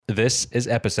This is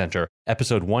Epicenter,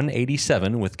 episode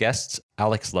 187 with guests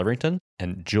Alex Leverington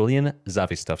and Julian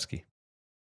Zawistovski.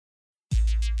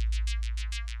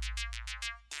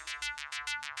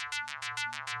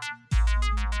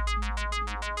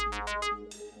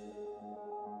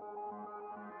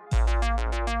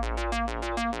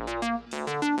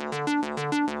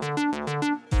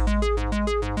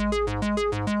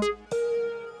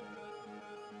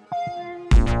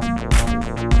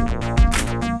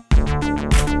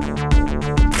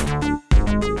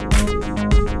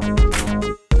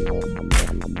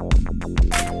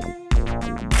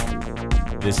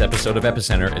 This episode of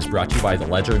Epicenter is brought to you by the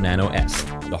Ledger Nano S,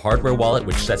 the hardware wallet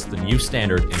which sets the new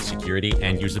standard in security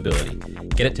and usability.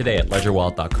 Get it today at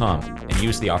ledgerwallet.com and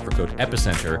use the offer code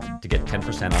EPICENTER to get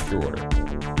 10% off your order.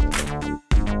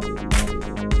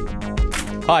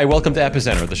 Hi, welcome to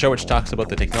Epicenter, the show which talks about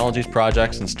the technologies,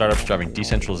 projects, and startups driving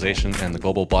decentralization and the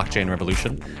global blockchain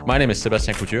revolution. My name is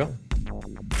Sébastien Couture.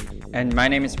 And my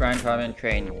name is Brian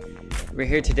Fabian-Crain. We're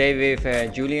here today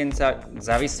with Julian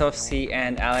Zawistovski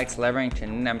and Alex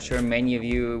Leverington. I'm sure many of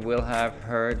you will have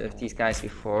heard of these guys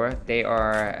before. They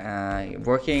are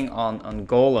working on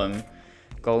Golem.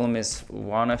 Golem is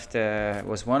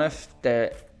was one of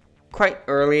the quite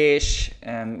early-ish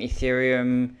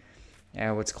Ethereum,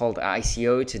 what's called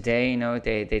ICO today. You know,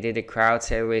 they did a crowd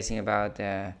sale raising about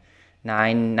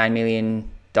 $9 million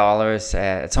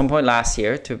at some point last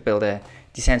year to build a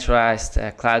decentralized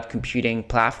cloud computing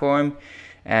platform.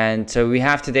 And so we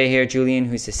have today here Julian,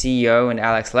 who's the CEO, and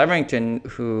Alex Leverington,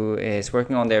 who is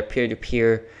working on their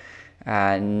peer-to-peer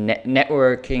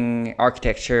networking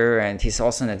architecture, and he's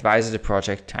also an advisor to the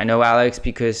project. I know Alex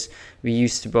because we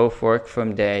used to both work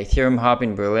from the Ethereum Hub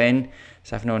in Berlin,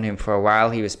 so I've known him for a while.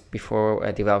 He was before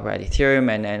a developer at Ethereum,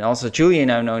 and also Julian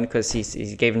I've known because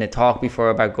he's given a talk before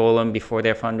about Golem before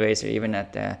their fundraiser, even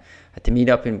at the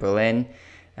meetup in Berlin.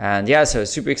 And yeah, so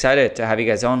super excited to have you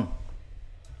guys on.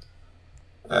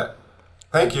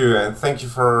 Thank you, and thank you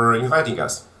for inviting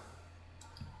us.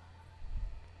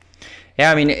 Yeah,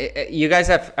 I mean, you guys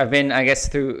have been, I guess,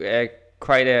 through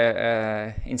quite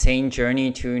a insane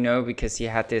journey too, you know, because you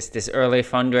had this early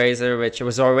fundraiser, which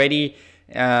was already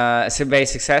very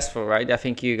successful, right? I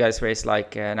think you guys raised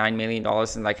like $9 million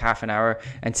in like half an hour,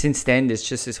 and since then, it's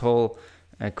just this whole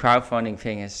crowdfunding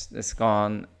thing has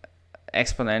gone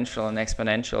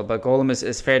exponential, but Golem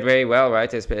is fared very well, right?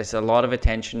 There's a lot of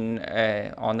attention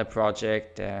on the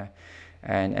project,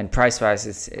 and price-wise,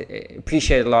 it's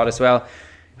appreciated a lot as well.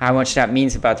 How much that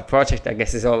means about the project, I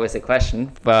guess, is always a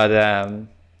question. But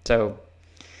so,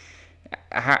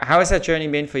 how has that journey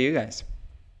been for you guys?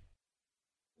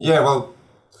 Yeah, well,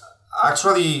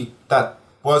 actually, that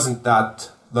wasn't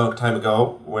that long time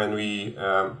ago when we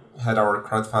had our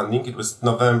crowdfunding. It was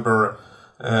November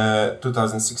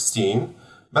 2016,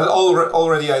 but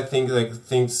already I think like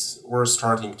things were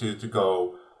starting to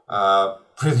go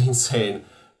pretty insane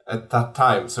at that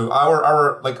time. So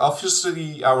our like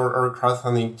officially our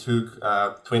crowdfunding took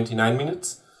 29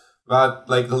 minutes, but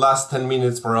like the last 10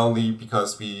 minutes were only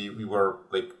because we were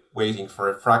like waiting for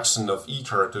a fraction of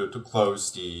Ether to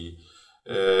close the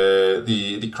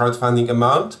crowdfunding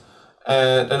amount,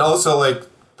 and also like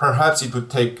perhaps it would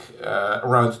take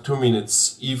around 2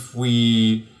 minutes if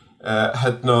we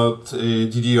had not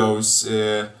DDoS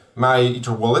my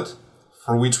Ether wallet,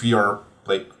 for which we are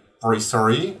like very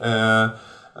sorry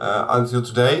until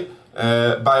today,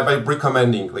 by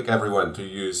recommending like everyone to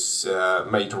use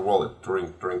my Ether wallet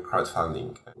during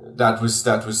crowdfunding. That was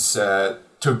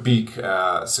too big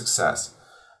success.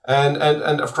 And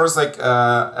of course, like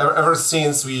ever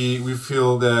since we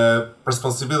feel the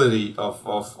responsibility of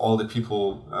all the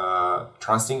people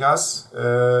trusting us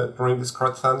during this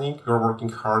crowdfunding. We're working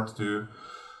hard to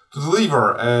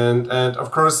deliver, and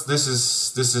of course this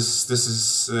is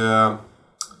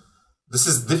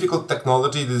difficult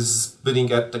technology. This is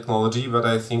bleeding edge technology, but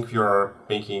I think we are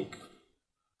making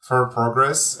fair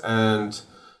progress. And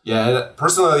yeah,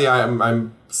 personally,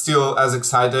 I'm still as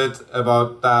excited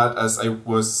about that as I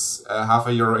was half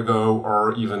a year ago,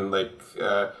 or even like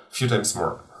a few times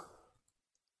more.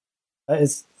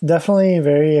 It's definitely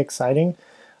very exciting.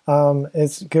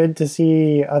 It's good to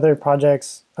see other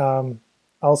projects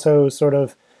also sort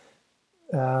of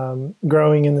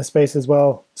growing in the space as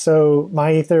well. So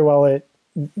my Ether wallet,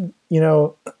 you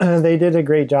know, they did a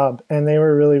great job and they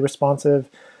were really responsive.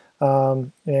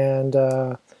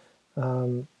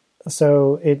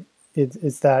 So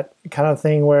it's that kind of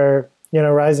thing where, you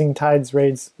know, rising tides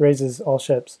raises all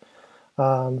ships.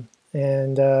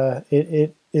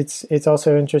 It's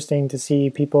also interesting to see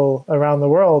people around the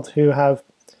world who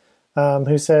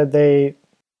said they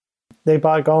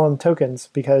bought Golem tokens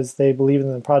because they believe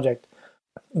in the project.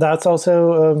 that's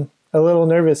also a little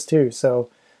nervous too. So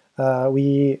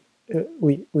we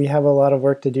have a lot of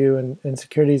work to do, and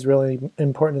security is really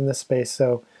important in this space.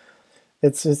 So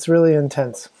it's really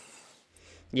intense.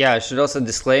 Yeah, I should also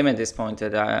disclaim at this point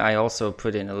that I also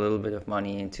put in a little bit of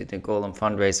money into the Golem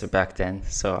fundraiser back then,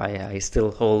 so I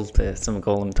still hold some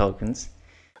Golem tokens.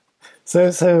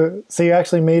 So you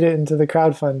actually made it into the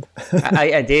crowdfund.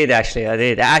 I did actually. I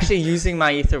did actually using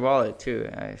my Ether wallet too,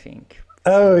 I think.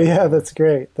 Oh yeah, that's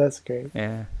great.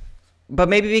 Yeah, but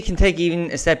maybe we can take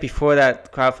even a step before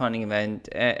that crowdfunding event,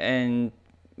 and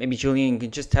maybe Julian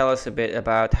can just tell us a bit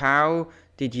about how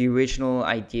did the original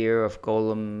idea of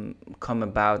Golem come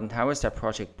about, and how was that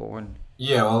project born?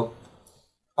 Yeah, well,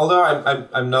 although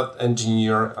I'm not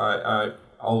engineer, I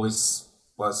always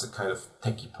was a kind of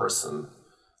techie person,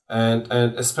 and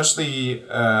especially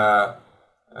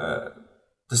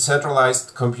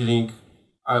decentralized computing,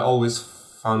 I always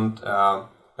found a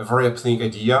very appealing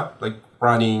idea, like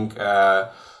running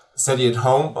SETI at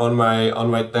home on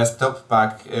my desktop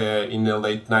back in the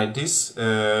late 90s.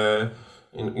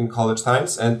 In college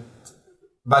times, and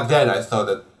back then I thought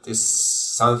that this is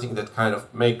something that kind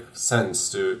of makes sense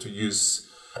to use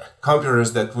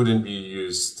computers that wouldn't be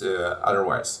used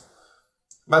otherwise.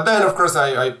 But then, of course,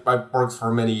 I worked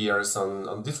for many years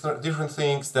on different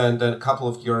things. Then a couple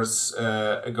of years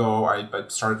ago, I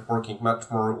started working much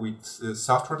more with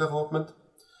software development.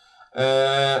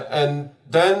 And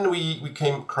then we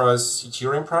came across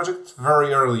Ethereum project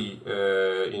very early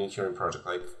in Ethereum project,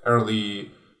 like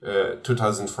early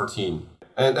 2014,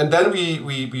 and then we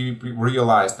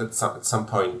realized at some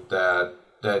point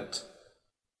that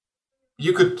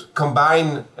you could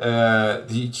combine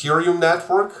the Ethereum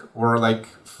network, where like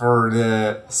for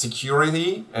the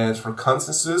security and for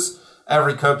consensus,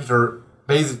 every computer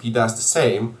basically does the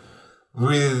same,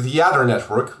 with the other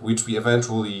network, which we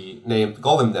eventually named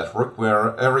Golem Network,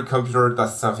 where every computer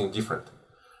does something different,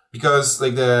 because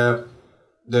like the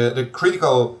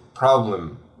critical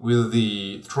problem with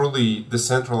the truly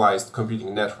decentralized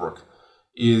computing network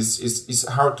is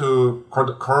how to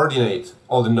coordinate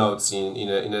all the nodes in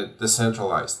a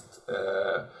decentralized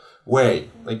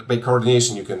way. Like by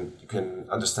coordination, you can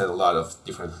understand a lot of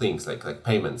different things, like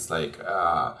payments, like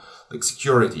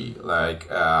security, like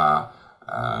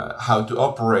how to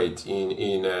operate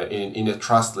in a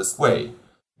trustless way.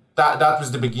 That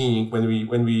was the beginning when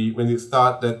we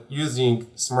thought that using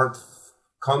smart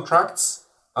contracts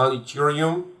on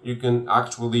Ethereum, you can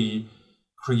actually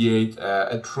create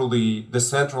a truly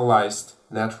decentralized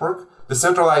network.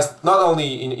 Decentralized not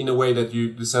only in a way that you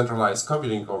decentralize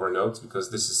computing over nodes,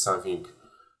 because this is something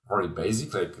very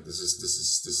basic, like this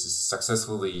is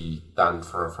successfully done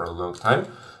for a long time,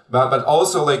 but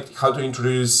also like how to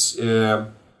introduce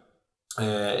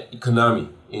economy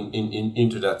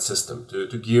into that system,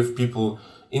 to give people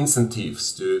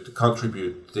incentives to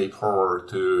contribute their power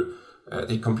to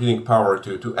the computing power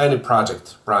to any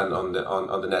project run on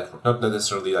the network, not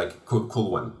necessarily like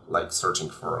cool one, like searching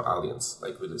for aliens,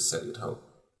 like we just said at home.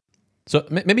 So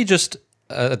maybe just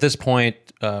at this point,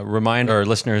 remind our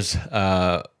listeners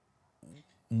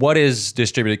what is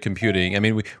distributed computing. I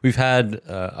mean, we've had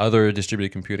other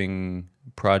distributed computing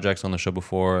projects on the show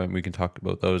before, and we can talk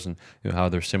about those and how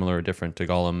they're similar or different to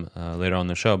Golem later on in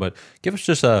the show. But give us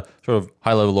just a sort of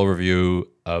high-level overview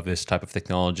of this type of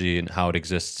technology and how it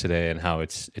exists today and how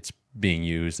it's being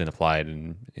used and applied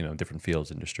in different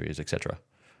fields, industries, etc.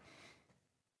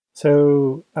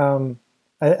 So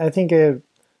I think a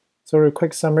sort of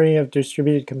quick summary of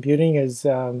distributed computing is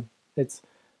it's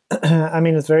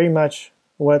it's very much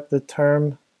what the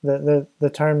term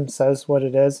says what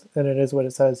it is, and it is what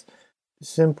it says.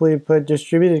 Simply put,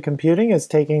 distributed computing is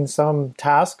taking some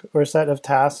task or set of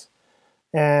tasks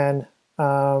and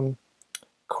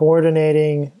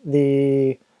coordinating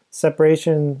the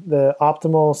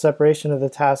optimal separation of the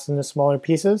tasks into smaller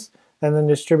pieces, and then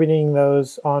distributing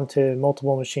those onto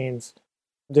multiple machines.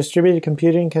 Distributed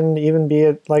computing can even be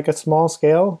at like a small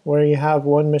scale where you have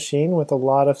one machine with a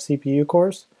lot of CPU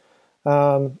cores.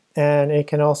 And it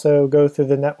can also go through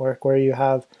the network where you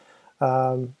have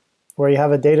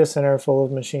a data center full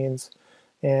of machines,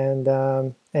 and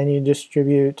you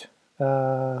distribute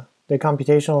the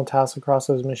computational tasks across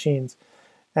those machines.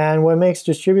 And what makes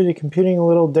distributed computing a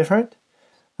little different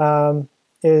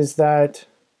is that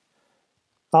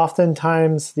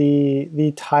oftentimes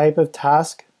the type of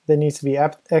task that needs to be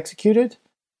executed,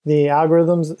 the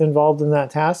algorithms involved in that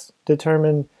task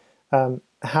determine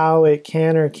how it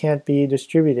can or can't be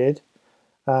distributed,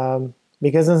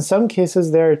 because in some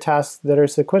cases there are tasks that are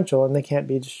sequential and they can't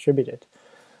be distributed.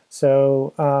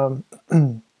 So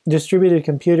distributed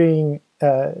computing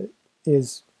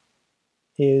is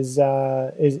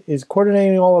is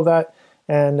coordinating all of that.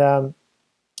 And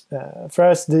for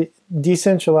us, the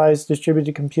decentralized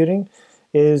distributed computing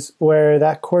is where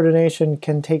that coordination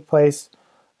can take place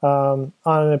on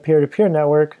a peer-to-peer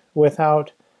network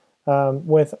without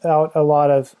a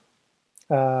lot of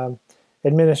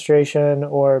administration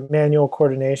or manual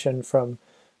coordination from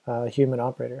a human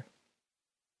operator.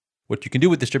 What you can do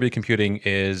with distributed computing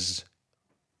is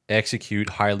execute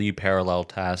highly parallel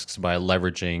tasks by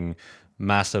leveraging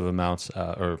massive amounts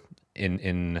or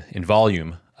in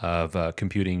volume of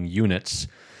computing units,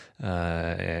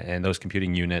 and those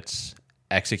computing units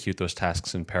execute those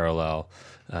tasks in parallel,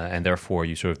 and therefore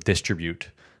you sort of distribute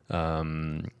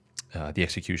the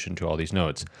execution to all these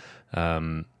nodes.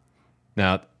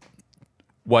 Now,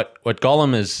 what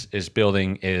Golem is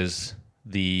building is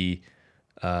the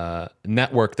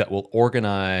network that will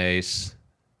organize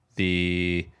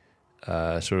the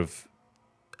sort of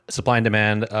supply and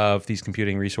demand of these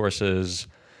computing resources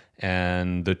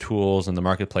and the tools and the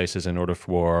marketplaces in order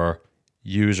for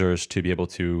users to be able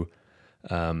to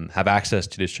have access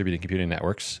to distributed computing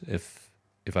networks, if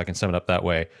I can sum it up that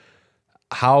way.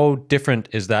 How different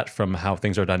is that from how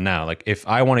things are done now? Like, if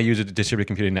I want to use a distributed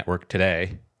computing network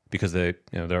today, because they're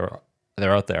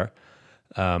out there,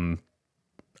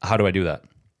 how do I do that?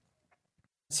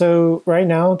 So right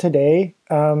now, today,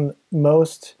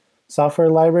 most software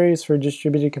libraries for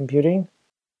distributed computing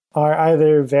are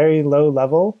either very low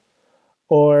level,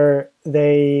 or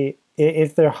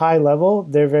if they're high level,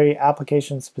 they're very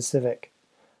application specific.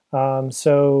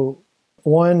 So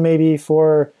one maybe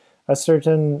for a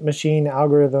certain machine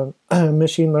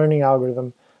learning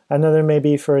algorithm, another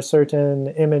maybe for a certain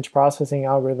image processing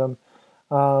algorithm.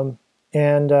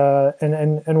 And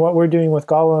what we're doing with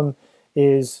Golem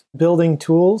is building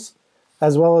tools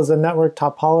as well as a network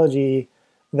topology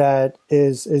that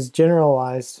is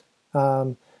generalized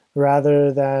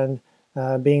rather than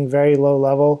being very low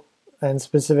level and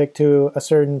specific to a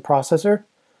certain processor,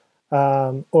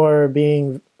 or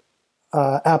being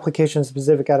application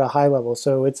specific at a high level.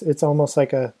 So it's almost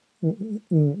like a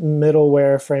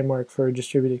middleware framework for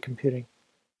distributed computing,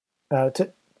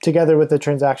 together with the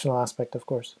transactional aspect, of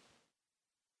course.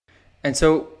 And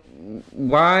so,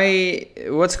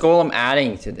 what's Golem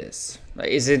adding to this?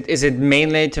 Is it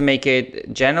mainly to make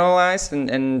it generalized,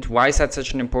 and why is that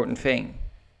such an important thing?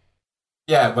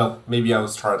 Yeah, well, maybe I'll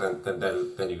start, and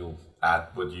then you add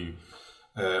what you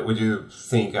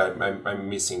think I'm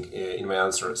missing in my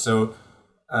answer. So,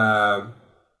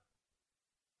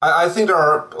 I think there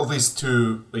are at least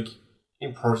two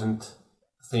important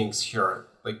things here.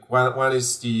 One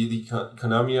is the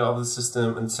economy of the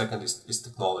system, and second is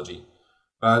technology.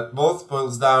 But both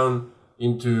boils down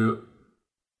into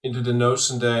the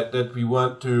notion that we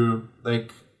want to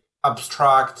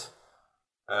abstract.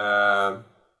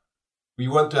 We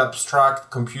want to abstract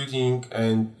computing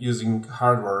and using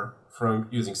hardware from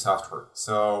using software.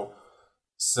 So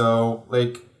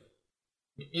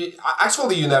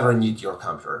actually, you never need your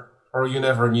computer, or you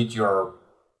never need your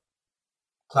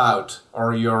cloud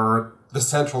or your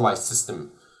decentralized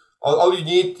system. All you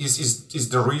need is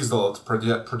the result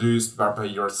produced by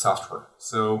your software.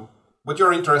 So what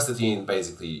you're interested in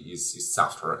basically is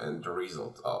software and the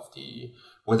result of the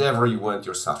whatever you want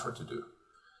your software to do.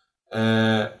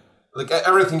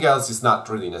 Everything else is not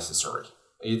really necessary.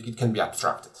 It can be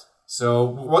abstracted. So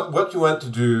what you want to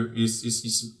do is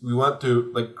we want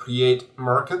to create a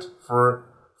market for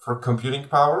computing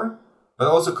power, but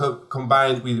also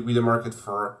combined with a market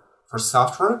for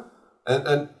software,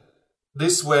 and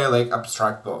this way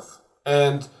abstract both.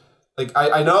 And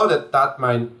I know that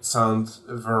might sound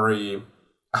very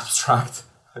abstract,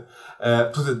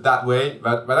 put it that way,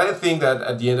 but I think that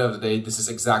at the end of the day, this is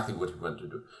exactly what we want to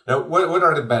do. Now, what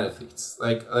are the benefits?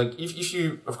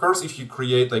 If you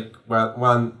create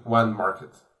one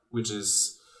market, which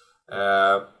is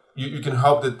you can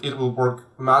hope that it will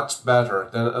work much better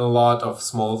than a lot of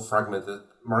small fragmented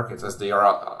markets as they are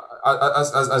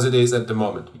as it is at the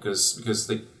moment, because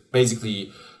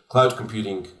basically cloud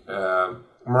computing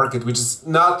market, which is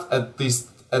not, at least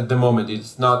at the moment,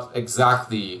 it's not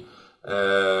exactly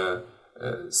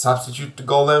substitute to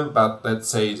Golem, but let's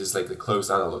say it is a close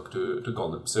analog to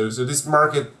Golem. So this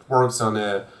market works in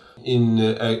a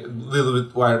little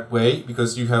bit weird way,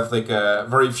 because you have a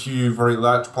very few very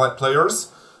large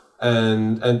players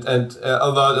and a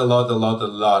lot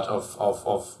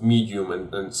of medium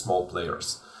and small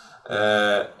players.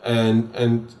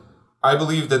 And I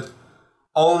believe that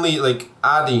only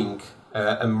adding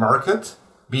a market,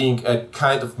 being a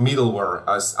kind of middleware,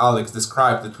 as Alex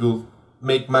described, it will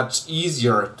make much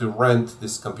easier to rent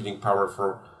this computing power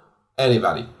for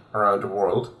anybody around the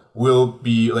world. will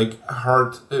be like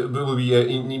hard. Will be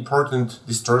an important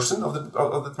distortion of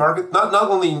the market. Not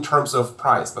only in terms of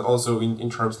price, but also in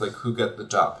terms like who get the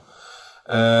job.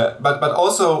 But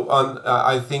also on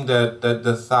I think that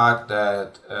the fact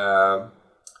that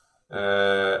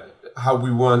how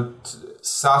we want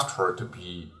software to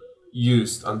be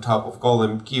used on top of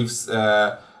Golem gives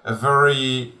a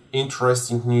very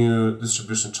interesting new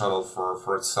distribution channel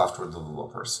for software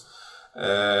developers.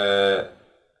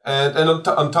 And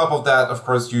on top of that, of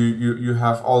course, you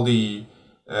have all the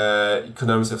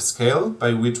economies of scale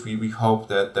by which we hope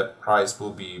that the price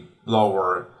will be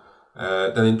lower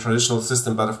than in traditional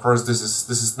system. But of course, this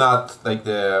is not like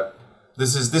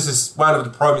this is one of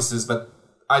the promises, but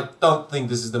I don't think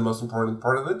this is the most important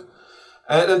part of it.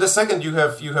 And then the second, you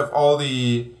have all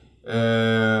the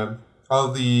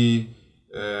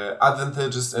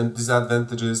advantages and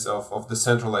disadvantages of the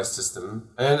centralized system,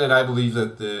 and I believe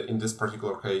that in this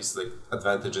particular case, like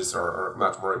advantages are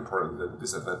much more important than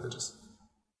disadvantages.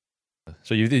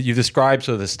 So you've described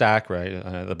sort of the stack, right?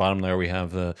 At the bottom layer we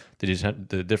have the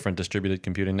different distributed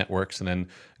computing networks, and then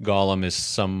Golem is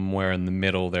somewhere in the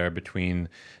middle there between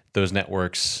those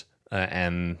networks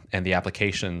and the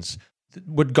applications.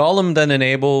 Would Golem then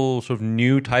enable sort of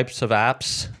new types of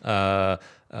apps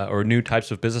or new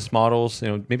types of business models?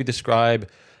 Maybe describe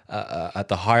at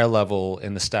the higher level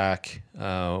in the stack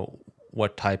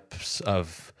what types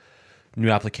of new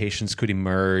applications could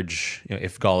emerge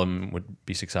if Golem would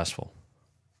be successful.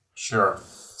 Sure.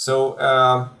 So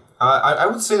I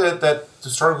would say that to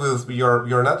start with, we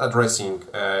are not addressing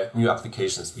new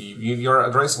applications. We are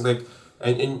addressing like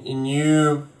a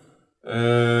new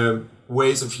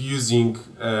ways of using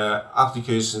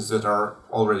applications that are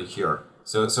already here.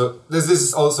 So this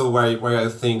is also why I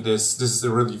think this is a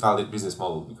really valid business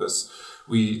model, because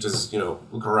we just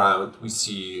look around, we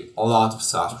see a lot of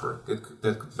software that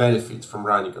could benefit from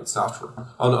running on software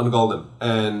on Golem,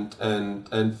 and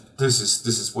this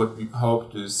is what we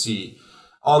hope to see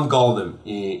on Golem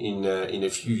in a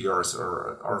few years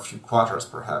or a few quarters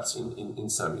perhaps in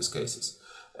some use cases.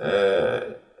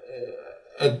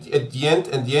 At the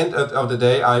end of the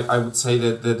day, I would say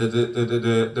that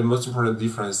the most important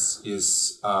difference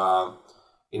is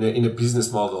in a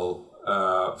business model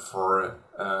for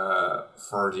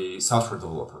the software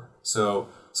developer. So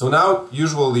now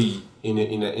usually in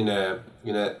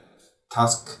a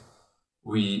task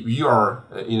we are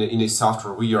in a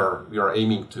software we are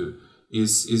aiming to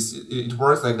is it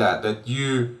works like that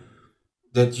you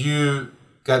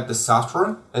get the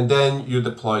software and then you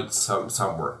deploy it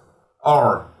somewhere.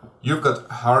 Or you've got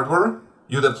hardware,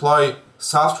 you deploy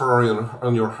software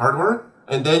on your hardware,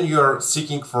 and then you are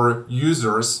seeking for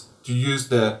users to use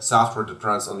the software that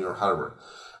runs on your hardware.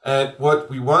 And what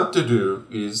we want to do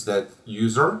is that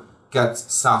user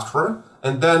gets software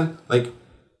and then like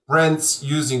rents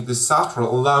using the software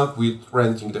along with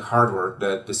renting the hardware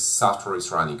that this software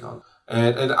is running on.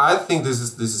 And I think this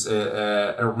is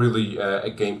a really a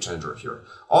game changer here.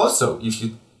 Also, if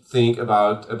you think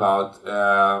about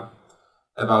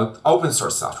open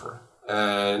source software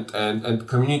and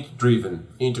community driven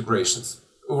integrations,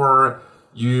 or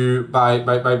you by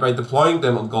deploying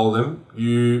them on Golem,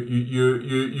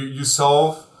 you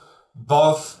solve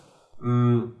both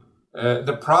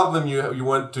the problem you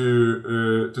want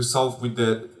to solve with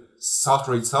the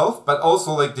software itself, but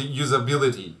also like the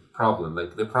usability problem,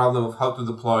 like the problem of how to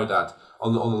deploy that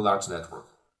on a large network.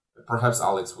 Perhaps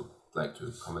Alex would like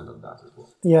to comment on that as well.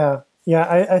 Yeah.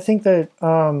 I think that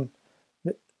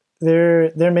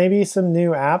there may be some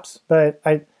new apps, but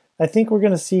I think we're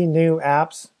going to see new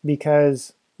apps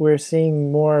because we're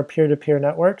seeing more peer-to-peer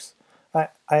networks.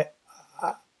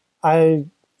 I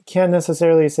can't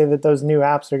necessarily say that those new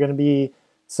apps are going to be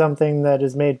something that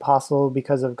is made possible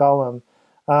because of Golem,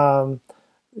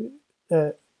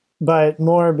 but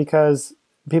more because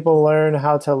people learn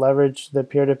how to leverage the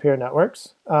peer-to-peer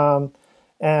networks. But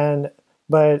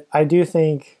I do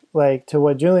think, like to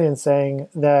what Julian's saying,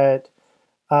 that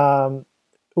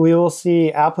we will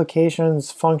see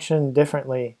applications function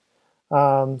differently.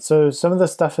 So some of the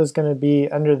stuff is going to be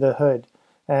under the hood.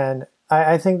 And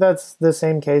I think that's the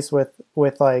same case with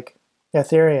like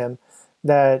Ethereum,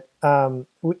 that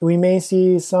we may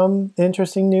see some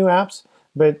interesting new apps,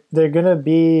 but they're going to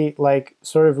be like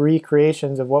sort of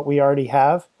recreations of what we already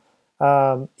have,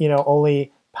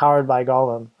 only powered by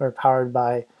Golem or powered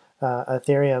by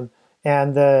Ethereum.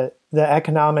 And the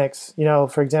economics,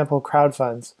 for example, crowd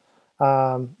funds,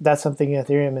 that's something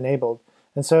Ethereum enabled.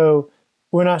 And so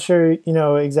we're not sure,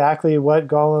 exactly what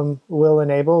Golem will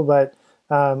enable, but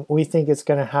we think it's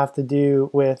going to have to do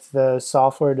with the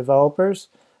software developers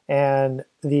and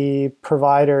the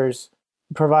providers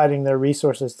providing their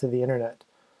resources to the internet.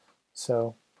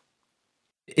 So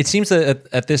it seems that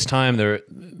at this time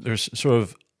there's sort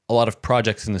of a lot of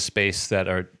projects in the space that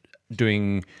are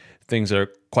doing things that are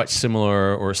quite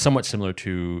similar or somewhat similar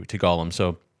to Golem.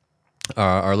 So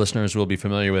our listeners will be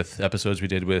familiar with episodes we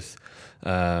did with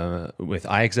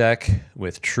iExec,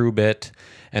 with TrueBit,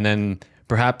 and then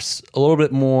perhaps a little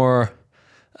bit more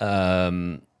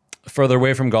further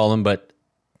away from Golem, but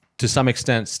to some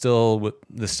extent still with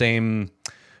the same,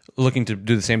 looking to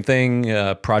do the same thing.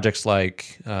 Projects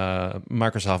like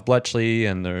Microsoft Bletchley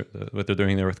and what they're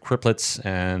doing there with Cryptlets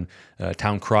and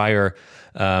Town Crier.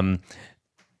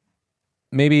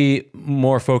 Maybe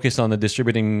more focused on the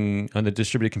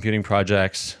distributed computing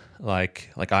projects like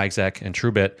iExec and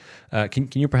TrueBit. Can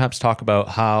you perhaps talk about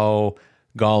how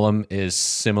Golem is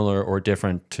similar or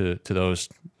different to those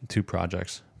two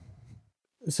projects?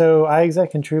 So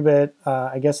iExec and TrueBit,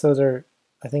 I guess those are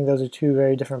two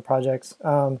very different projects.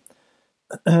 From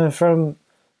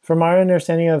our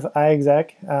understanding of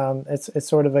iExec, it's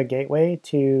sort of a gateway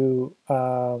to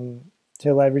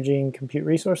leveraging compute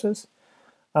resources.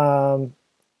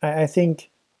 I think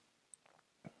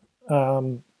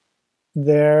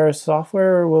their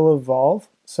software will evolve.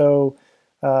 So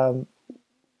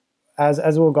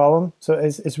as will Golem. So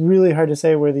it's really hard to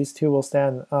say where these two will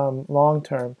stand long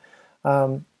term.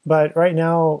 But right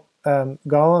now,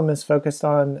 Golem is focused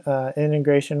on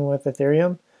integration with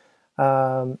Ethereum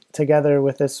together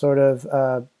with this sort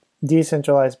of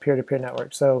decentralized peer-to-peer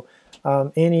network. So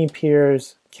any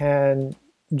peers can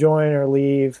join or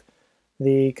leave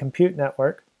the compute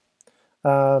network.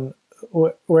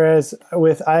 Whereas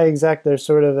with iExec, there's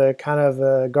sort of a kind of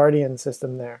a guardian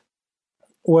system there.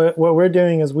 What we're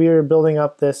doing is we are building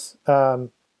up this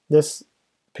this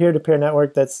peer-to-peer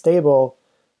network that's stable,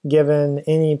 given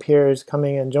any peers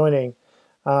coming and joining,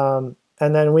 and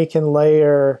then we can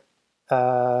layer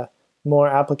more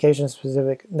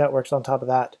application-specific networks on top of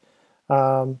that.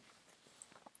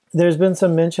 There's been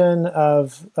some mention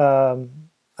of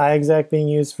iExec being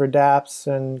used for dApps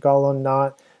and Golem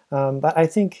not, but I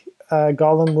think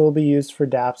Golem will be used for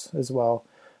dApps as well.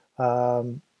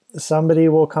 Somebody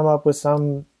will come up with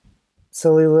some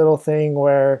silly little thing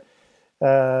where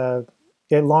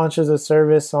it launches a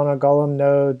service on a Golem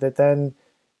node that then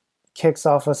kicks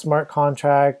off a smart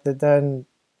contract that then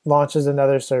launches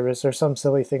another service or some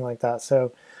silly thing like that.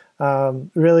 So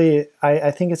really,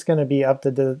 I think it's going to be up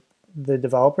to the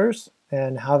developers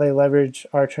and how they leverage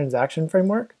our transaction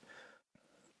framework.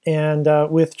 And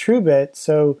with TrueBit,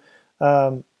 so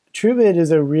TrueBit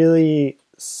is a really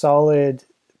solid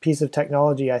piece of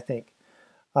technology, I think.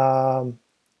 However,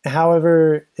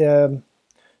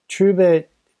 TrueBit,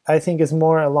 I think, is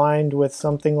more aligned with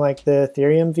something like the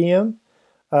Ethereum VM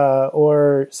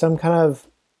or some kind of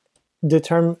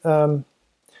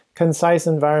concise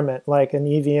environment like an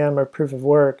EVM or proof of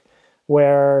work,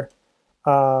 where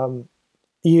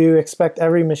you expect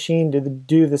every machine to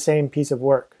do the same piece of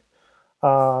work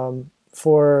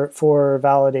for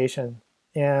validation.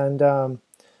 And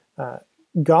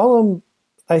Golem,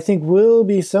 I think, will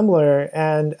be similar,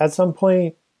 and at some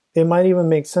point it might even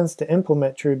make sense to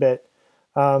implement TrueBit.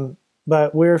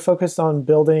 But we're focused on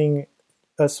building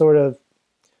a sort of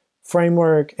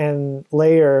framework and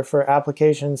layer for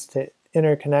applications to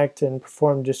interconnect and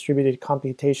perform distributed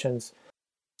computations.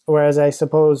 Whereas I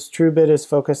suppose TrueBit is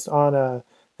focused on a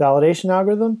validation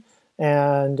algorithm,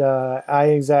 and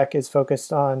iExec is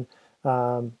focused on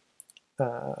a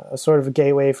sort of a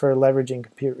gateway for leveraging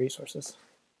compute resources.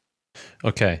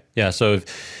 Okay, yeah. So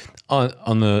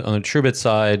on the TrueBit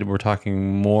side, we're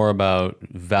talking more about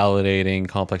validating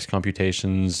complex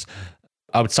computations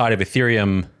outside of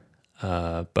Ethereum,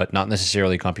 but not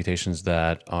necessarily computations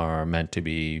that are meant to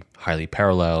be highly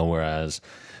parallel. Whereas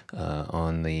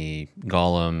on the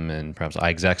Golem and perhaps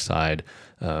iExec side,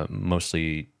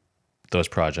 mostly those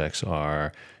projects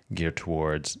are geared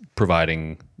towards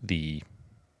providing the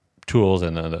tools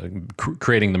and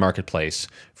creating the marketplace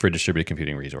for distributed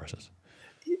computing resources.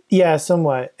 Yeah,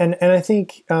 somewhat. And I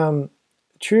think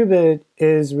TrueBit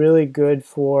is really good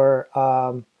for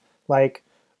like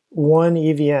one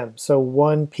EVM, so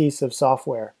one piece of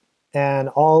software, and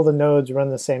all the nodes run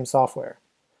the same software.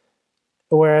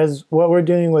 Whereas what we're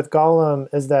doing with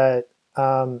Golem is that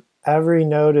every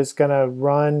node is going to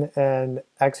run and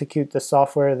execute the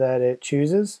software that it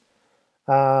chooses,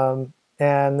 and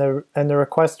the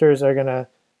requesters are going to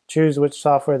choose which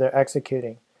software they're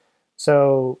executing.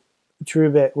 So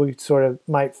TrueBit we sort of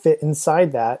might fit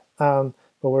inside that, but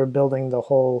we're building the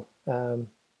whole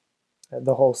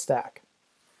stack.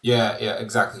 Yeah,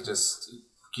 exactly. Just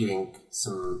giving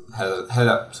some head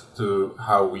up to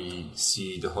how we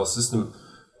see the whole system.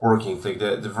 working. Like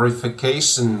the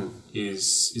verification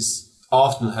is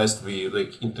often has to be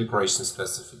like integration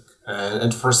specific,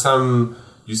 and for some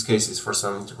use cases, for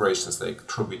some integrations, like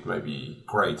TrueBit might be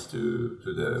great to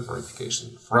do the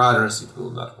verification. For others, it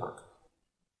will not work.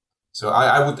 So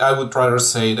I would rather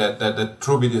say that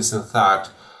TrueBit is in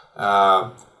fact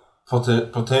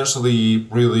potentially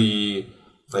really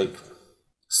like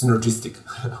synergistic,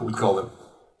 we call them,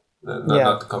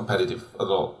 not competitive at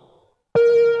all.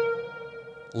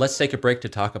 Let's take a break to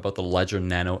talk about the Ledger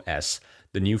Nano S,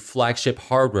 the new flagship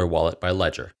hardware wallet by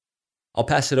Ledger. I'll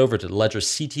pass it over to Ledger's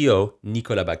CTO,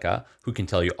 Nicolas Bacca, who can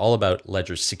tell you all about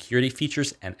Ledger's security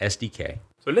features and SDK.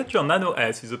 The Ledger Nano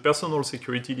S is a personal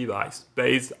security device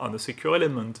based on a secure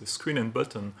element, a screen and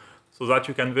button, so that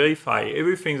you can verify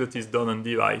everything that is done on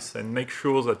device and make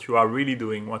sure that you are really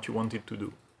doing what you want it to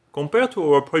do. Compared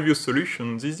to our previous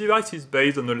solution, this device is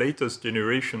based on the latest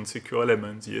generation secure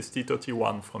element, the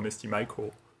ST31 from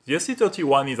STMicro. The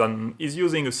ST31 is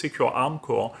using a secure ARM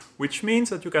core, which means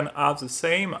that you can have the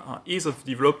same ease of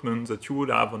development that you would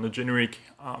have on a generic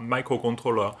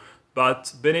microcontroller,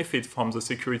 but benefit from the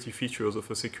security features of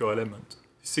a secure element.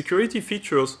 The security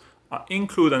features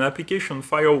include an application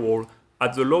firewall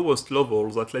at the lowest level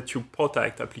that lets you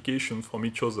protect applications from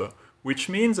each other, which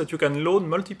means that you can load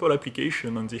multiple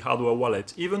applications on the hardware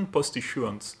wallet, even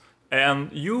post-issuance.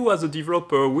 And you as a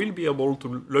developer will be able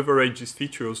to leverage these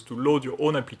features to load your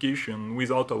own application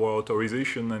without our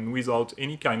authorization and without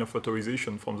any kind of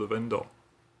authorization from the vendor.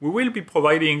 We will be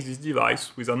providing this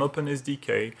device with an open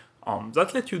SDK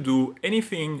that lets you do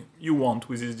anything you want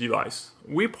with this device.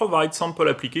 We provide sample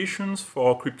applications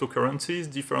for cryptocurrencies,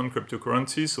 different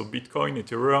cryptocurrencies, so Bitcoin,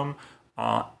 Ethereum.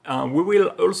 We will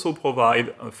also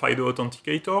provide a FIDO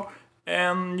authenticator,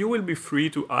 and you will be free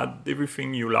to add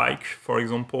everything you like. For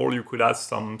example, you could add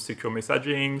some secure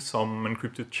messaging, some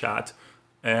encrypted chat,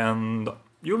 and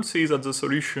you'll see that the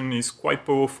solution is quite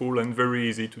powerful and very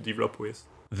easy to develop with.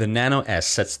 The Nano S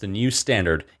sets the new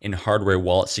standard in hardware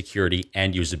wallet security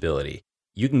and usability.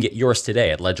 You can get yours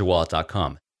today at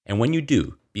ledgerwallet.com. And when you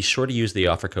do, be sure to use the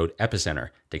offer code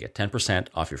EPICENTER to get 10%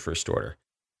 off your first order.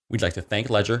 We'd like to thank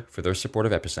Ledger for their support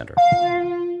of Epicenter.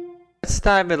 Let's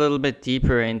dive a little bit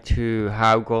deeper into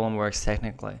how Golem works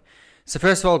technically. So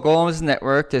first of all, Golem is a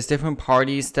network. There's different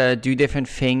parties that do different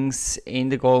things in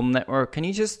the Golem network. Can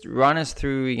you just run us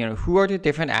through, who are the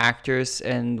different actors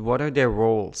and what are their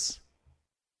roles?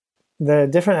 The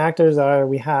different actors are,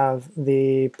 we have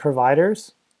the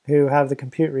providers who have the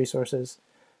compute resources.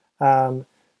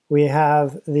 We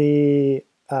have the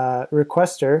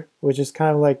requester, which is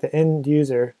kind of like the end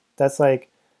user. That's like,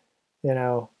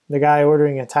 the guy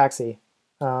ordering a taxi.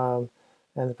 And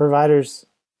the providers,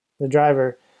 the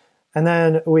driver. And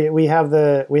then we have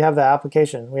the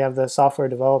application. We have the software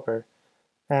developer.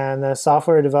 And the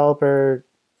software developer,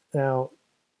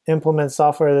 implements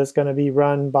software that's going to be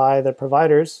run by the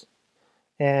providers.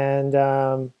 And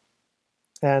the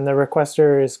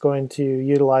requester is going to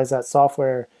utilize that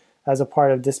software as a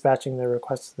part of dispatching the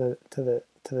requests to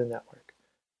the network.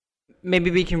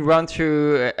 Maybe we can run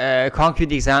through a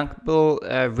concrete example.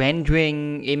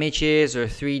 Rendering images or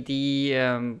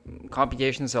 3D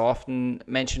computations are often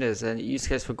mentioned as a use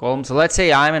case for Golem. So let's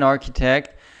say I'm an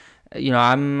architect.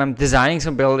 I'm designing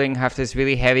some building, have this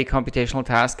really heavy computational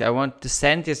task. I want to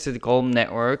send this to the Golem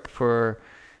network for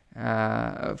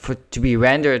to be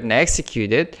rendered and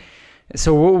executed.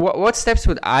 So what steps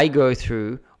would I go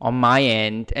through on my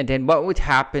end, and then what would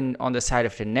happen on the side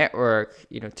of the network,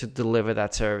 to deliver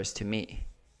that service to me?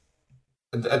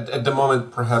 At the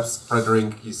moment, perhaps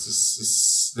rendering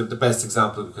is the best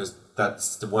example because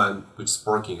that's the one which is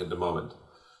working at the moment.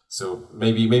 So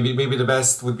maybe the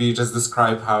best would be just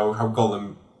describe how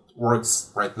Golem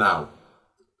works right now.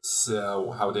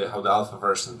 So how the alpha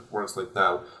version works right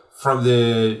now from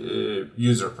the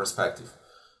user perspective.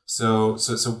 So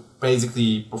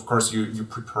basically, of course, you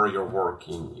prepare your work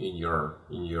in your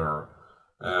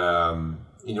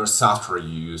software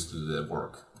you use to do the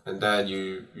work, and then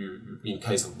you in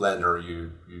case of Blender,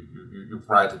 you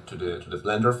write it to the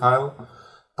Blender file,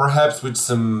 perhaps with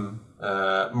some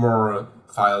more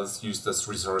files used as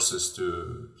resources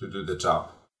to do the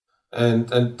job, and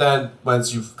then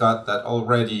once you've got that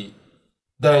already,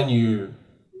 then you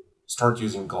start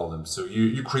using Golem. So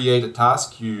you create a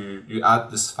task, you add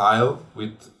this file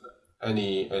with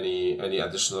any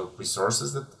additional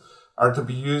resources that are to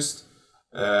be used.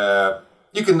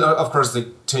 You can of course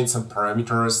change some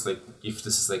parameters, like if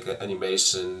this is like an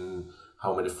animation,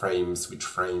 how many frames, which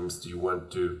frames do you want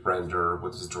to render,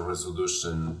 what is the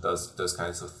resolution, those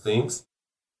kinds of things.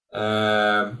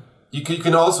 You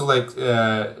can also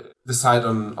decide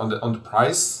on the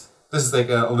price this is like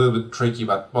a little bit tricky,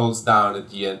 but boils down at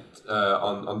the end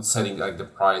on setting like the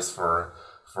price for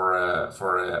a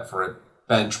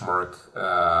benchmark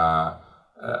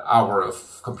hour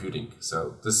of computing.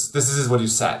 So this is what you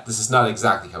said. This is not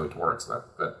exactly how it works, but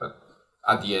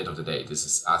at the end of the day, this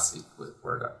is as it would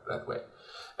work that way.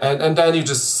 And then you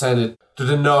just send it to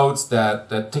the nodes that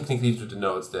technically to the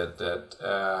nodes that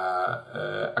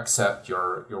accept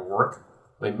your work.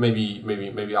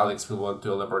 Maybe Alex will want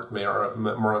to elaborate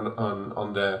more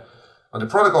on the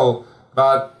protocol.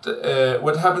 But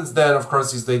what happens then, of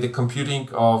course, is the computing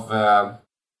of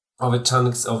the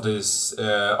chunks of this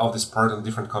part on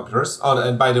different computers.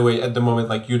 And by the way, at the moment,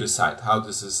 like you decide how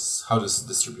this is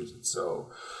distributed. So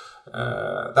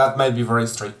that might be very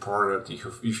straightforward.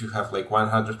 If you have like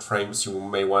 100 frames, you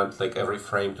may want like every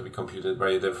frame to be computed by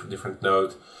a different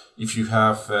node. If you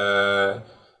have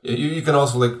you can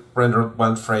also like render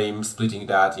one frame, splitting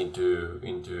that into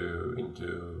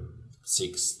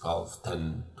 6, 12,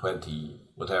 10, 20,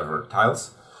 whatever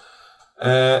tiles.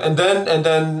 And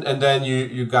then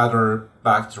you gather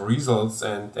back the results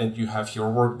and you have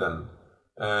your work done.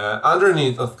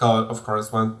 Underneath of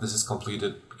course, once this is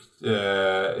completed,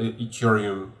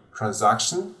 Ethereum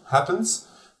transaction happens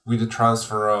with the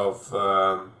transfer of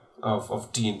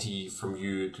TNT from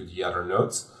you to the other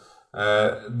nodes.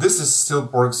 This still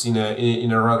works in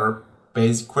a rather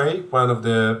basic way. One of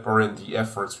the R&D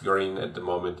efforts we are in at the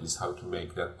moment is how to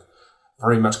make that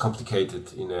very much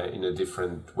complicated in a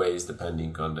different ways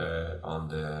depending on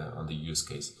the use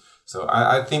case. So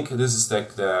I think this is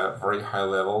like the very high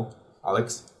level.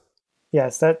 Alex?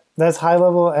 Yes, that's high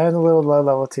level and a little low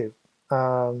level too.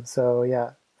 So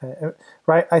yeah,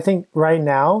 right. I think right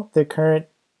now the current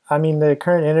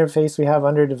interface we have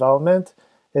under development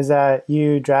is that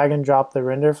you drag and drop the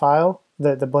render file,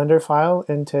 the Blender file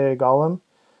into Golem,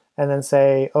 and then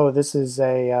say, oh, this is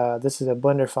a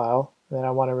Blender file that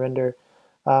I want to render,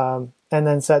 and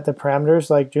then set the parameters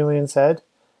like Julian said,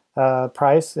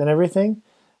 price and everything,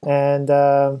 and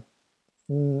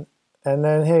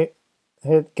then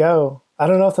hit go. I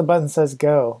don't know if the button says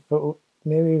go, but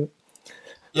maybe.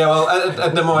 Yeah, well,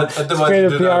 at the moment, you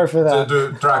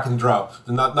do drag and drop,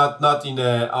 not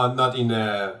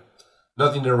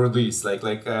in the release. Like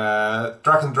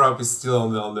drag and drop is still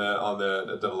on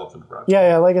the development project.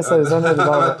 Yeah, like I said, it's under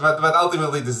development. but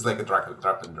ultimately, this is like a drag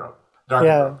and drop.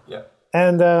 Yeah.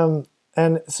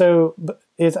 And so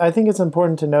I think it's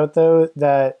important to note though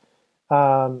that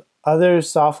other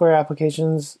software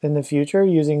applications in the future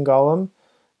using Golem,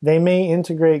 they may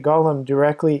integrate Golem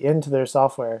directly into their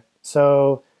software.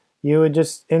 So you would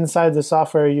just, inside the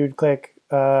software, you'd click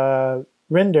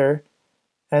render,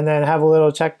 and then have a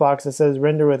little checkbox that says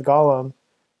render with Golem,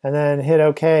 and then hit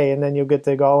OK, and then you'll get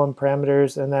the Golem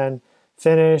parameters, and then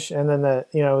finish, and then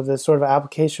the sort of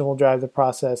application will drive the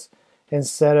process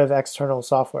instead of external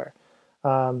software.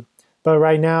 But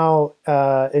right now,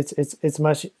 it's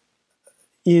much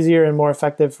easier and more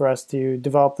effective for us to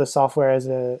develop the software as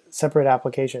a separate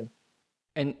application.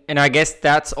 And I guess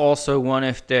that's also one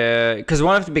of the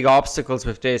big obstacles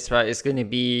with this, right, is going to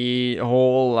be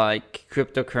whole like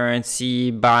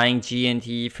cryptocurrency, buying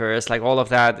GNT first, like all of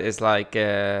that is like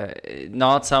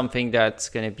not something that's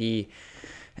going to be,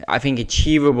 I think,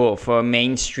 achievable for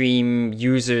mainstream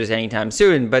users anytime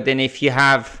soon. But then if you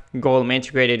have Golem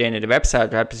integrated into the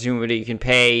website, right, presumably you can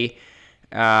pay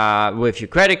with your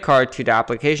credit card to the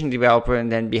application developer,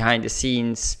 and then behind the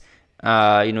scenes,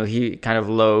 he kind of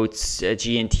loads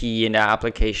GNT in the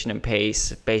application and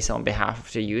pays based on behalf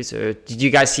of the user. Did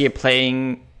you guys see it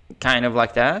playing kind of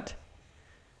like that?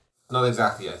 Not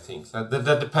exactly, I think.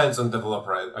 That depends on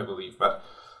developer, I believe. But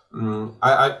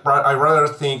I rather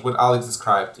think what Alex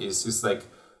described is like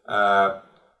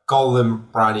Golem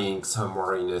running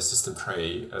somewhere in a system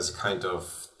tray as a kind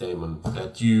of daemon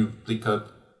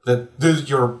that does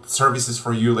your services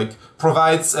for you, like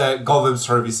provides Golem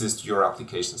services to your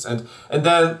applications. And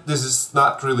then this is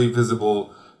not really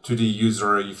visible to the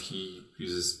user if he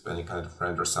uses any kind of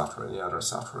render software, any other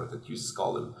software that uses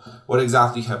Golem. What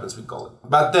exactly happens with Golem?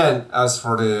 But then as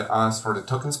for the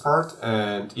tokens part,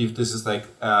 and if this is like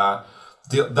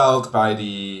dealt by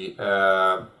the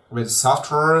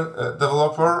software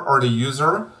developer or the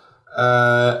user,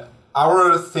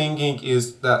 our thinking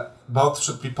is that both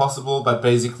should be possible, but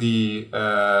basically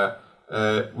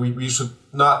we should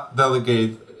not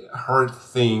delegate hard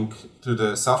thing to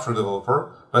the software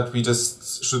developer, but we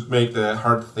just should make the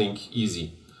hard thing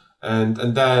easy. And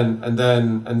then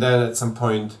at some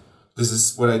point, this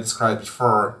is what I described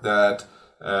before, that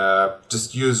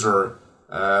just user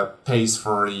pays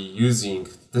for using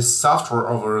this software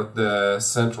over the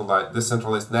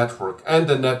centralized network, and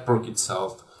the network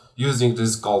itself using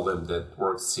this golem that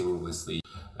works seamlessly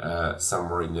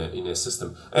somewhere in a system.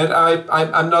 And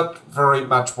I'm not very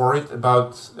much worried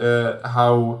about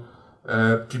how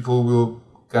people will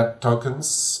get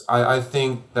tokens. I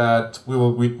think that we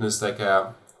will witness like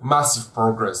a massive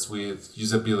progress with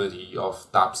usability of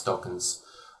dApps tokens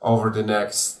over the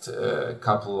next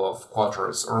couple of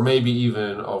quarters, or maybe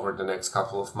even over the next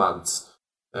couple of months.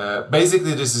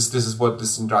 Basically, this is what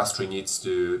this industry needs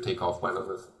to take off.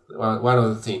 One of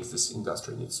the things this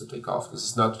industry needs to take off. This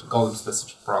is not a golem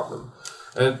specific problem,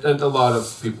 and a lot of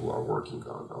people are working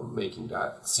on making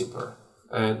that simpler,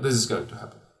 and this is going to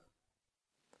happen.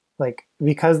 Like,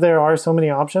 because there are so many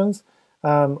options,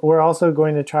 we're also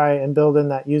going to try and build in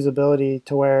that usability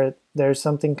to where there's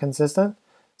something consistent.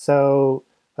 So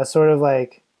a sort of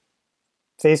like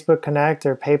Facebook Connect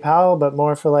or PayPal, but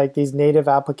more for like these native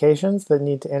applications that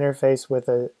need to interface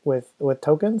with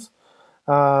tokens.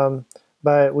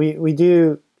 But we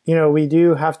do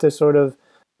have to sort of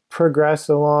progress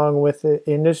along with the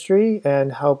industry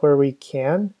and help where we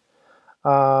can,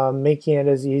 making it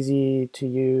as easy to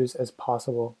use as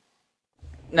possible.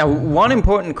 Now, one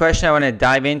important question I want to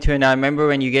dive into, and I remember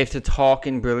when you gave the talk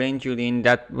in Berlin, Julian,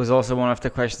 that was also one of the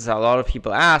questions that a lot of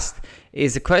people asked,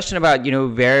 is the question about,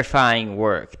 verifying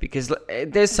work. Because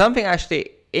there's something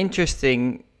actually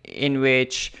interesting in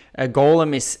which a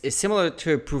golem is similar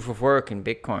to a proof of work in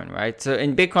Bitcoin, right? So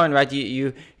in Bitcoin, right,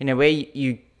 you in a way,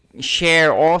 you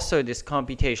share also this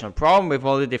computational problem with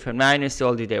all the different miners to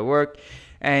all do their work.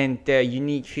 And the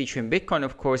unique feature in Bitcoin,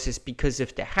 of course, is because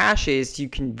of the hashes, you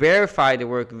can verify the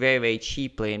work very, very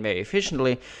cheaply and very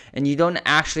efficiently, and you don't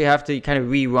actually have to kind of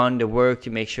rerun the work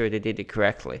to make sure they did it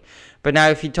correctly. But now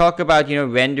if you talk about,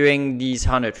 rendering these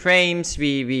 100 frames,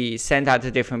 we send out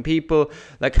to different people,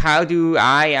 like how do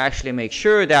I actually make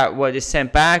sure that what is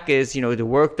sent back is, the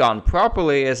work done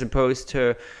properly as opposed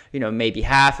to, maybe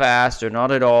half-assed or not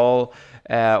at all?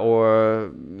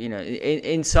 Or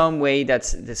in some way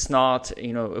that's not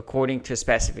according to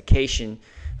specification.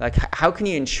 Like how can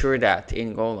you ensure that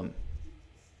in Golem?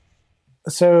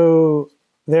 So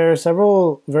there are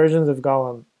several versions of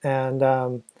Golem, and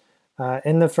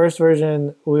in the first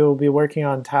version we will be working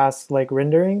on tasks like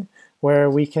rendering, where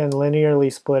we can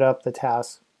linearly split up the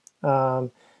tasks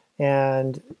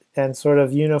and sort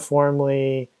of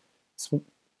uniformly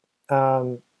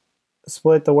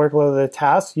split the workload of the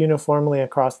tasks uniformly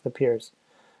across the peers.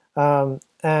 And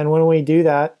when we do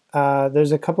that,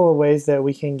 there's a couple of ways that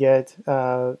we can get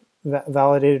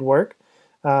validated work.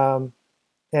 And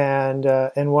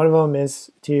one of them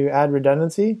is to add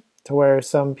redundancy to where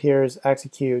some peers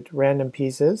execute random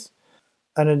pieces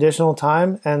an additional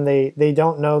time, and they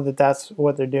don't know that that's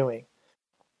what they're doing.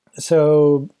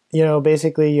 So,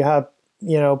 basically you have,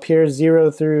 peers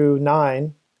 0 through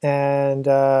 9,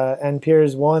 and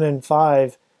peers 1 and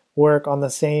 5 work on the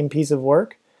same piece of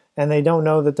work, and they don't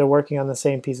know that they're working on the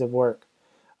same piece of work.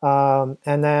 And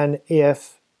then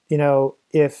if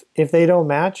they don't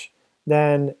match,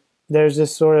 then there's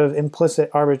this sort of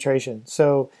implicit arbitration.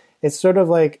 So it's sort of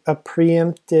like a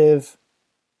preemptive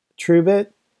true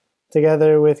bit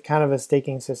together with kind of a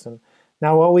staking system.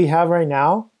 Now what we have right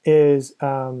now is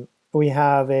we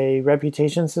have a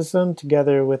reputation system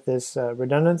together with this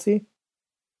redundancy.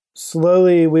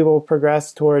 Slowly, we will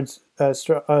progress towards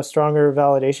stronger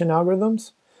validation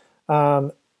algorithms,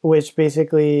 which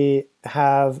basically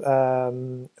have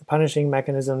punishing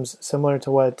mechanisms similar to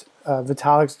what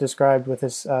Vitalik's described with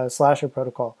his Slasher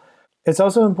protocol. It's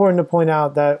also important to point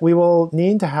out that we will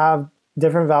need to have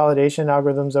different validation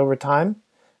algorithms over time,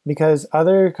 because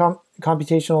other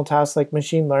computational tasks like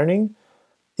machine learning,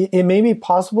 it may be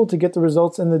possible to get the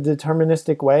results in the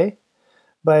deterministic way,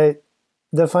 but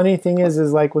the funny thing is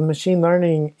like with machine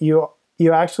learning, you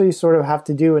actually sort of have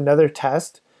to do another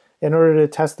test in order to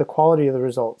test the quality of the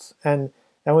results. And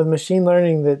with machine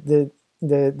learning,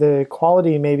 the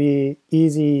quality may be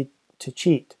easy to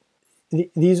cheat.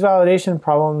 These validation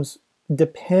problems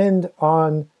depend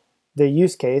on the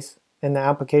use case and the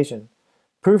application.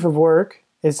 Proof of work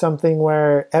is something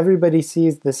where everybody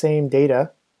sees the same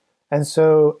data, and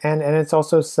it's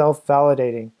also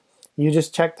self-validating. You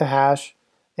just check the hash,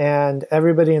 and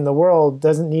everybody in the world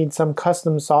doesn't need some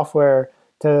custom software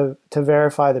to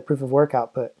verify the proof of work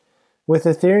output. With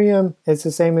Ethereum, it's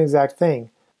the same exact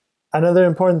thing. Another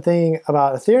important thing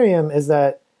about Ethereum is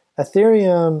that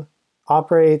Ethereum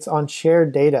operates on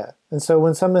shared data. And so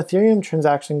when some Ethereum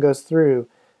transaction goes through,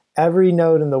 every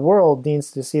node in the world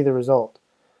needs to see the result.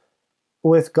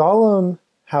 With Golem,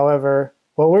 however,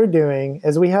 what we're doing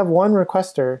is we have one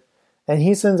requester, and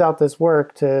he sends out this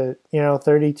work to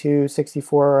 32,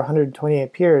 64, or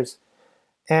 128 peers,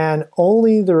 and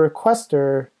only the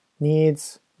requester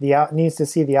needs needs to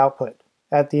see the output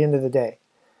at the end of the day.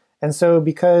 And so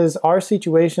because our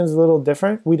situation is a little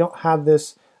different, we don't have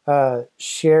this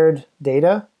shared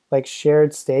data, like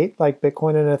shared state, like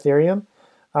Bitcoin and Ethereum.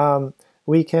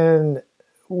 We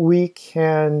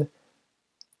can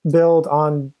build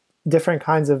on different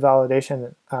kinds of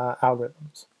validation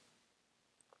algorithms.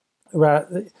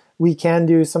 We can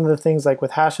do some of the things like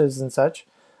with hashes and such,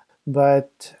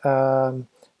 but like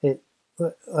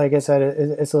I said,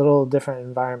 it's a little different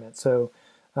environment. So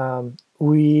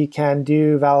we can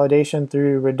do validation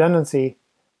through redundancy,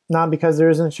 not because there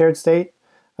isn't shared state,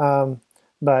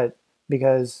 but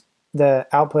because the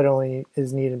output only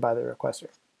is needed by the requester.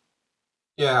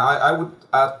 Yeah, I would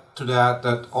add to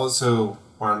that also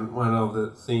one of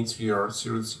the things we are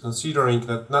seriously considering,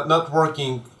 that not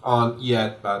working on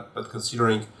yet, but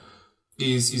considering,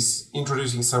 is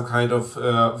introducing some kind of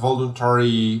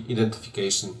voluntary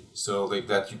identification. So like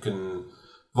that you can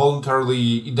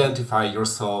voluntarily identify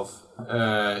yourself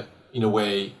in a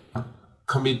way,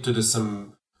 commit to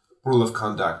some rule of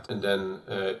conduct, and then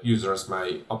users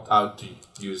might opt out to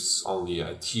use only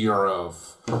a tier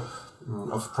of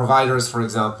providers, for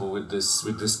example, with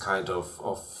this kind of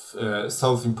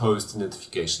self-imposed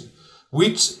identification,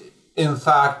 which in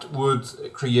fact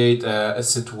would create a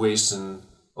situation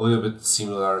a little bit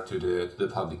similar to the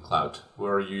public cloud,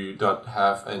 where you don't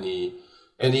have any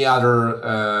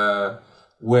other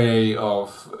way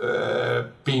of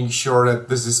being sure that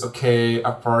this is okay,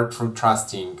 apart from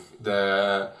trusting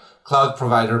the cloud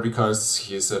provider because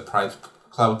he's a private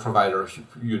cloud provider,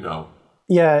 you know.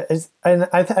 Yeah, and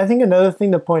I think another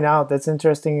thing to point out that's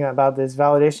interesting about this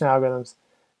validation algorithms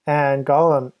and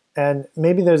Golem, and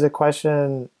maybe there's a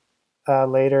question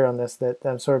later on this that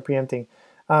I'm sort of preempting,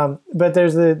 but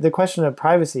there's the question of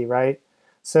privacy, right?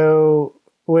 So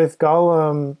with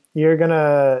Golem, you're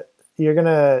gonna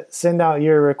send out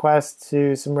your request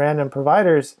to some random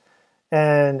providers,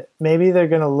 and maybe they're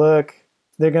gonna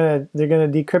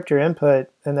decrypt your input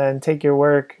and then take your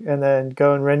work and then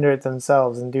go and render it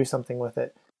themselves and do something with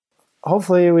it.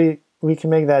 Hopefully we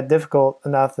can make that difficult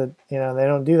enough that they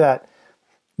don't do that.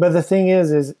 But the thing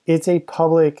is it's a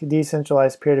public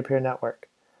decentralized peer-to-peer network.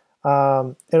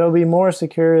 It'll be more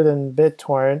secure than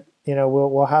BitTorrent.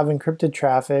 We'll have encrypted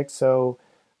traffic, so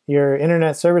your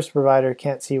internet service provider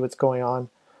can't see what's going on.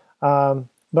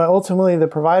 But ultimately the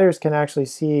providers can actually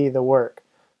see the work.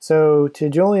 So to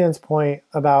Julian's point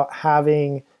about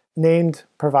having named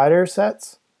provider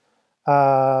sets,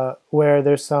 where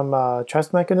there's some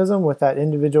trust mechanism with that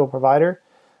individual provider,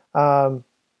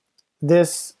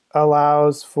 this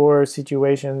allows for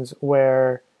situations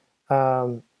where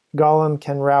Golem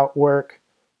can route work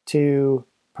to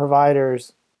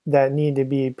providers that need to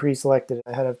be pre-selected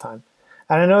ahead of time.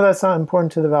 And I know that's not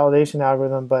important to the validation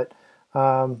algorithm, but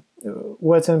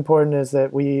what's important is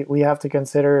that we have to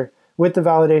consider, with the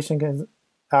validation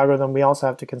algorithm, we also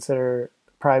have to consider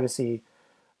privacy,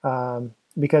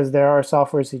 because there are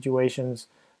software situations,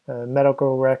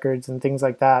 medical records and things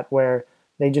like that, where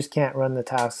they just can't run the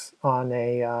tasks on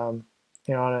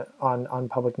on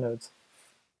public nodes.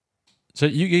 So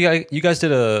you guys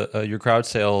did your crowd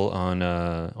sale on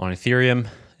Ethereum,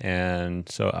 and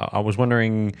so I was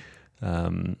wondering,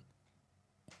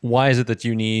 why is it that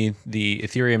you need the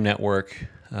Ethereum network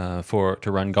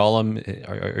to run Golem?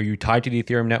 Are you tied to the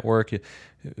Ethereum network?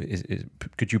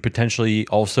 Could you potentially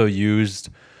also use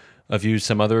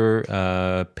some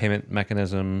other payment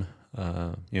mechanism,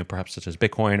 perhaps such as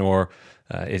Bitcoin, or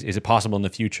is it possible in the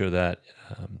future that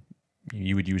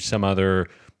you would use some other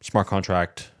smart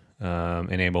contract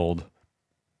enabled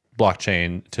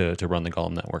blockchain to run the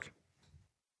Golem network?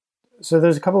 So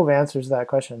there's a couple of answers to that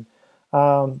question,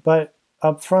 but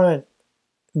up front,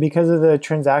 because of the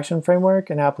transaction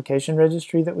framework and application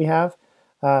registry that we have,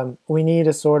 we need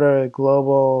a sort of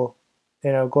global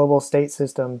state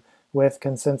system with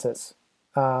consensus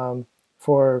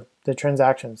for the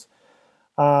transactions,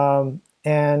 and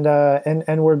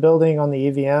we're building on the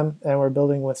EVM, and we're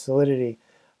building with Solidity.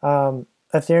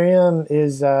 Ethereum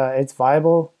is it's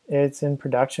viable, it's in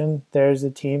production. There's a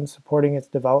team supporting its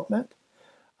development,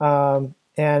 and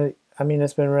I mean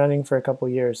it's been running for a couple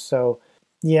of years. So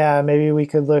yeah, maybe we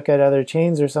could look at other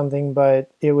chains or something, but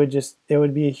it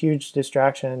would be a huge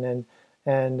distraction,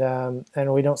 and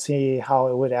we don't see how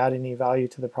it would add any value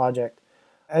to the project.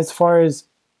 As far as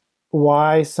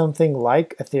why something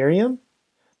like Ethereum,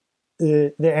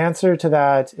 the answer to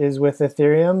that is with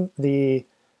Ethereum, the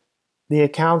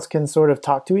accounts can sort of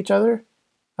talk to each other.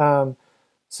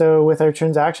 So with our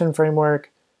transaction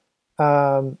framework,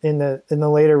 in the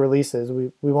later releases,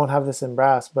 we won't have this in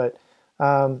Brass, but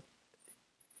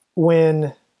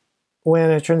when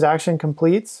a transaction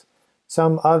completes,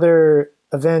 some other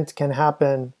event can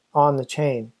happen on the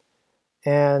chain.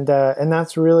 And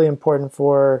that's really important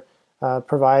for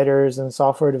providers and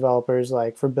software developers,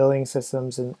 like for billing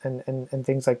systems and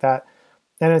things like that.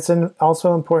 And it's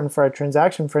also important for our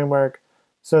transaction framework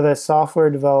so that software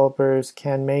developers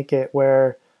can make it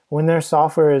where when their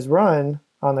software is run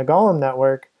on the Golem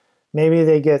network, maybe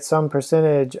they get some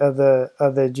percentage of the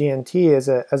GNT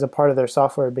as a part of their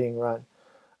software being run.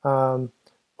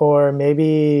 Or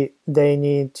maybe they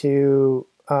need to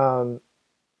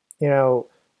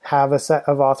have a set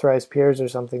of authorized peers or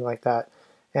something like that.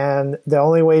 And the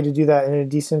only way to do that in a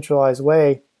decentralized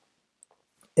way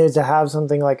is to have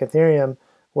something like Ethereum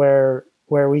where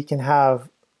we can have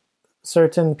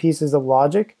certain pieces of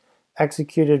logic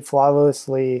executed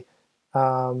flawlessly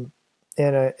in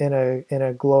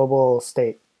a global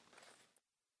state.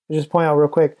 I'll just point out real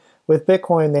quick, with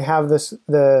Bitcoin, they have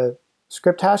the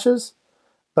script hashes,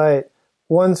 but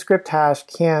one script hash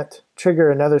can't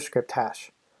trigger another script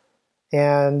hash.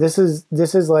 And this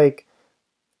is like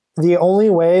the only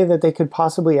way that they could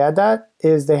possibly add that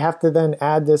is they have to then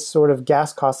add this sort of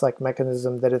gas cost like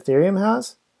mechanism that Ethereum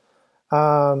has.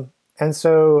 And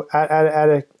so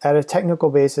at a technical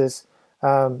basis,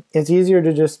 it's easier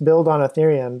to just build on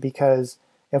Ethereum, because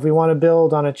if we want to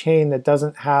build on a chain that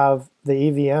doesn't have the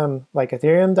EVM like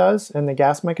Ethereum does and the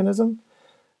gas mechanism,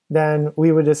 then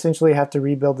we would essentially have to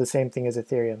rebuild the same thing as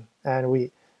Ethereum.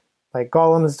 And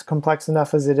Golem is complex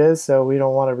enough as it is, so we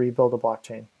don't want to rebuild a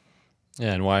blockchain.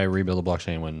 Yeah, and why rebuild a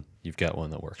blockchain when you've got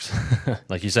one that works?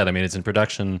 Like you said, I mean, it's in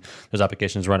production. There's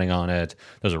applications running on it.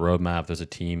 There's a roadmap. There's a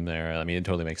team there. I mean, it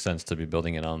totally makes sense to be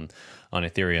building it on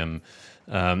Ethereum.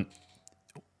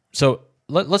 So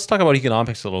let's talk about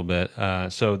economics a little bit.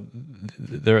 So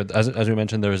there, as we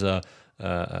mentioned, there's a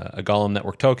Golem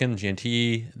network token,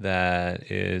 GNT,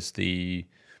 that is the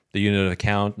unit of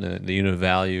account, the unit of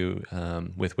value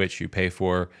with which you pay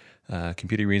for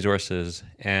computing resources.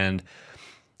 And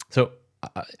so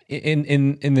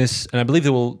in this, and I believe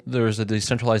there's a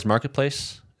decentralized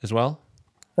marketplace as well?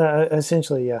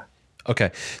 Essentially, yeah.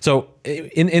 Okay. So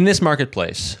in this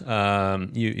marketplace,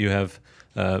 you have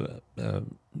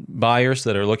buyers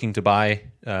that are looking to buy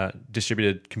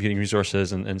distributed computing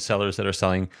resources and sellers that are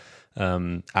selling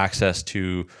access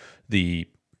to the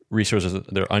resources,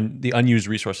 the unused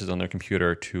resources on their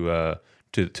computer to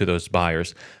those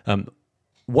buyers.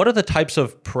 What are the types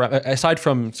of, aside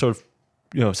from sort of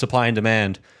supply and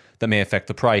demand that may affect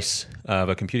the price of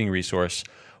a computing resource,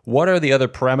 what are the other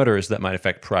parameters that might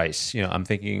affect price? I'm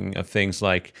thinking of things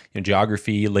like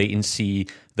geography, latency,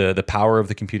 the power of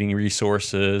the computing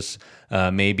resources,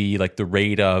 maybe like the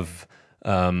rate of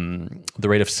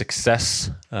success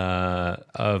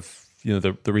of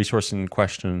the resource in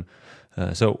question.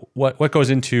 So what goes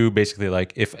into basically,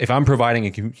 like, if I'm providing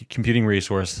a computing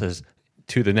resources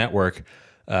to the network,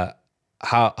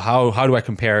 how do I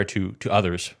compare to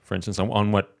others, for instance,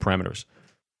 on what parameters?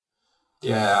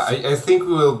 Yeah, I think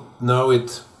we will know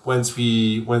it once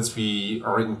we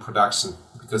are in production,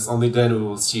 because only then we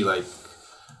will see like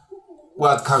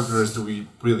what computers do we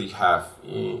really have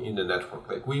in the network.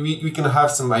 Like we can have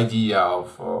some idea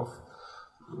of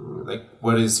like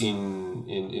what is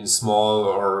in small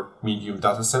or medium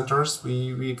data centers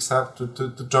we accept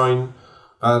to join,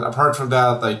 but apart from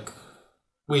that, like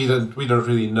we don't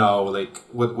really know like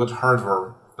what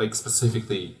hardware like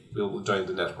specifically will join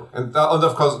the network. And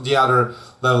of course the other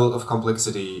level of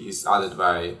complexity is added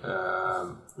by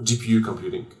GPU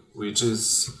computing, which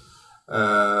is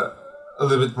a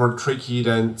little bit more tricky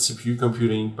than CPU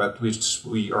computing, but which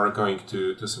we are going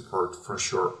to support for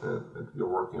sure, and we're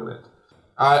working on it.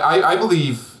 I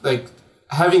believe, like,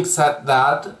 having said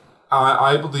that,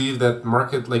 I believe that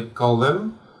market like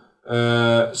Golem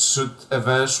should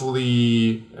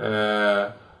eventually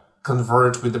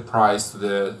convert with the price to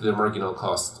the marginal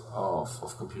cost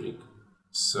of computing.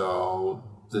 So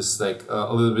this like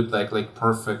a little bit like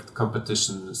perfect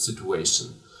competition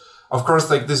situation. Of course,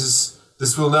 like this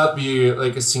will not be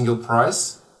like a single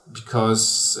price,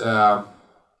 because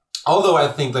although I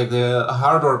think like the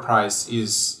hardware price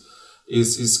is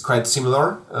quite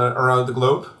similar around the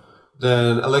globe,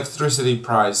 then electricity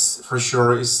price for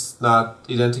sure is not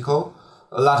identical.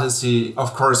 Latency,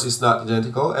 of course, is not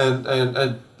identical, and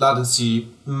latency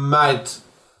might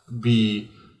be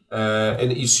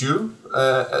an issue.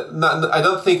 I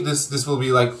don't think this will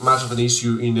be like much of an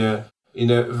issue in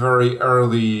a very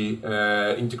early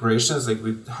integrations, like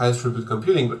with high throughput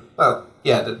computing. But well,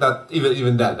 yeah, that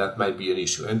even that might be an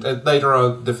issue, and later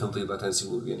on, definitely latency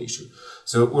will be an issue.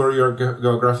 So where you're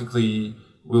geographically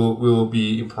will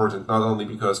be important, not only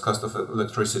because cost of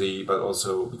electricity, but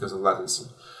also because of latency.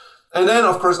 And then,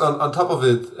 of course, on top of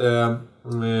it,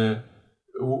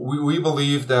 we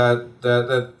believe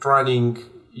that running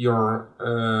your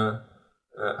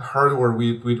hardware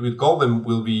with Golem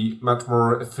will be much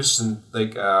more efficient,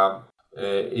 like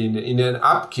in an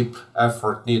upkeep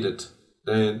effort needed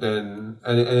than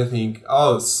anything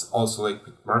else. Also, like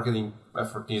with marketing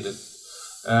effort needed.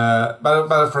 But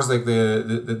of course, like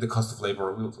the cost of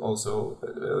labor will also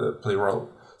play a role.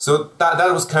 So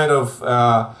that was kind of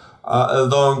a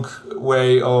long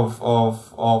way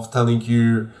of telling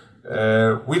you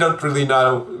we don't really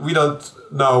know. We don't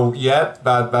know yet,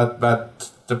 but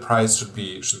the price should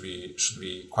be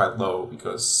quite low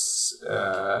because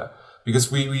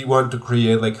we want to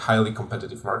create like highly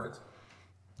competitive market.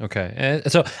 Okay,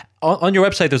 and so on your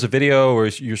website, there's a video where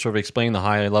you're sort of explaining the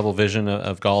high-level vision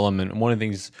of Golem, and one of the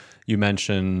things you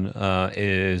mention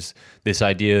is this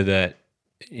idea that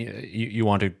you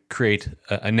want to create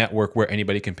a network where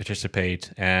anybody can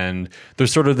participate, and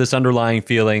there's sort of this underlying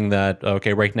feeling that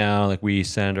okay, right now, like we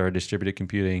send our distributed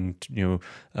computing,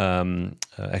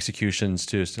 executions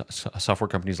to software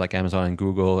companies like Amazon and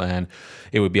Google, and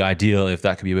it would be ideal if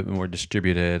that could be a bit more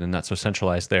distributed and not so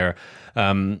centralized there.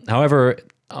 However,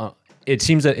 it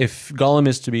seems that if Golem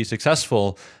is to be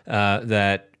successful,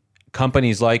 that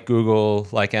companies like Google,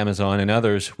 like Amazon, and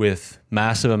others with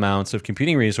massive amounts of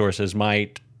computing resources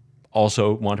might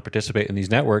also want to participate in these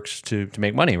networks to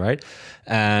make money, right?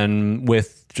 And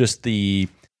with just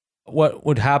what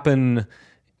would happen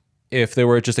if they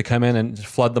were just to come in and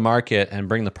flood the market and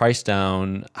bring the price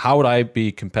down, how would I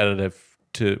be competitive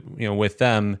with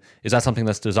them? Is that something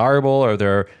that's desirable? Are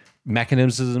there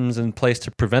mechanisms in place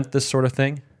to prevent this sort of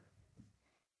thing?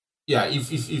 Yeah, if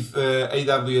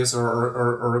AWS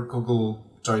or Google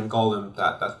join Golem,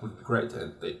 that would be great,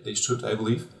 and they should, I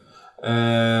believe.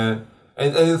 And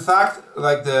in fact,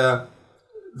 like the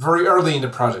very early in the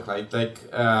project, like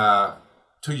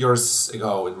 2 years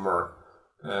ago and more,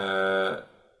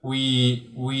 we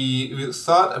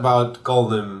thought about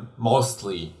Golem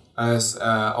mostly as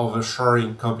of a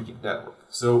sharing computing network.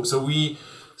 So we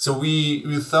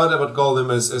thought about Golem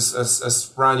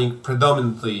as running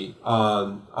predominantly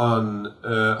on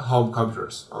home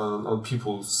computers, on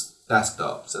people's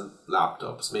desktops and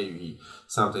laptops, maybe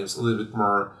sometimes a little bit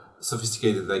more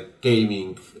sophisticated like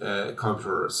gaming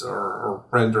computers or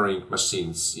rendering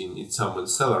machines in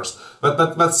someone's cellars.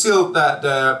 But still, that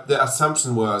the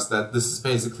assumption was that this is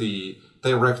basically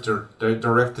directed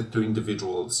to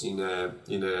individuals in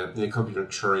a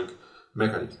computer sharing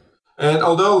mechanism. And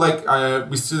although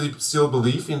we still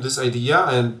believe in this idea,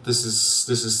 and this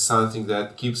is something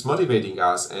that keeps motivating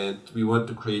us, and we want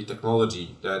to create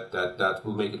technology that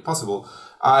will make it possible,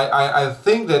 I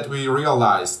think that we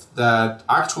realized that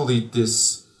actually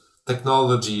this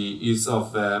technology is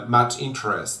of much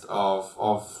interest of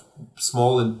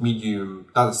small and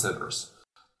medium data centers.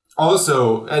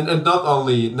 Also, and not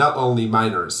only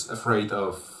miners afraid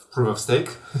of proof of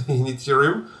stake in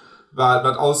Ethereum,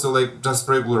 but also like just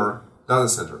regular data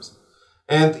centers.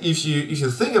 And if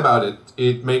you think about it,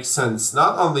 it makes sense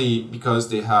not only because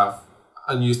they have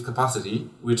unused capacity,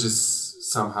 which is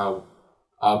somehow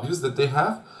obvious that they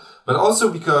have, but also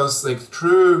because like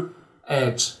true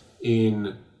edge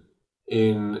in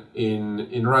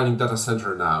running data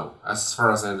center now, as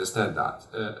far as I understand that,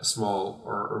 a small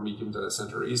or medium data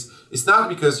center is not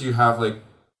because you have like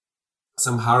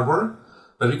some hardware,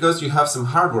 but because you have some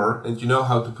hardware and you know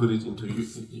how to put it into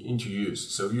use.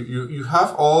 So you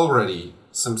have already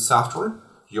some software,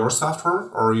 your software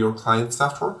or your client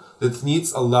software, that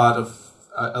needs a lot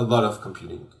of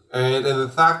computing. And in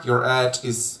fact, your edge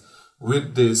is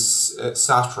with this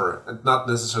software and not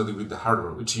necessarily with the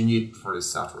hardware, which you need for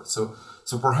this software. So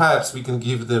perhaps we can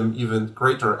give them even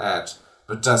greater edge,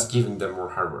 but just giving them more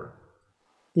hardware.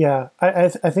 Yeah, I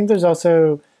think there's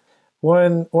also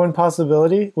one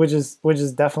possibility, which is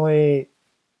definitely,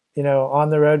 on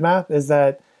the roadmap, is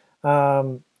that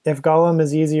if Golem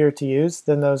is easier to use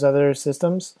than those other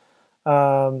systems,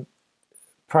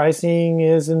 pricing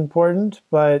is important,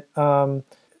 but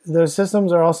those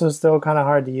systems are also still kind of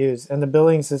hard to use, and the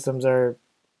billing systems are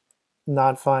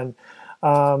not fun.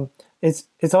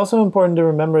 It's also important to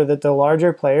remember that the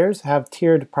larger players have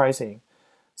tiered pricing.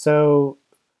 So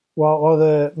while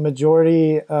the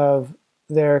majority of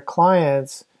their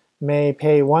clients may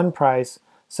pay one price,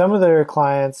 some of their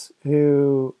clients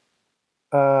who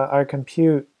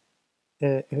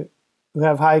who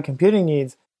have high computing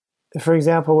needs, for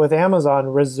example, with Amazon,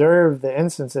 reserve the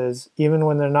instances even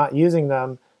when they're not using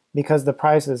them because the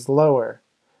price is lower.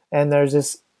 And there's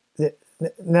this,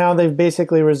 now they've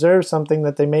basically reserved something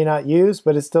that they may not use,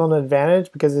 but it's still an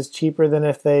advantage because it's cheaper than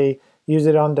if they use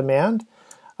it on demand.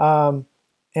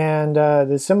 and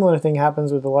the similar thing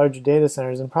happens with the larger data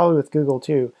centers and probably with Google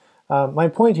too. My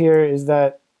point here is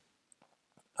that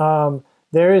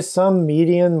there is some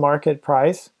median market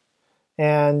price,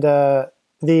 and the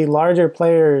larger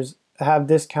players have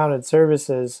discounted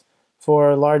services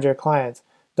for larger clients.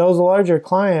 Those larger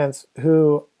clients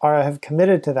who have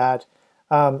committed to that,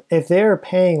 if they are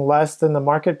paying less than the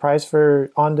market price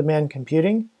for on-demand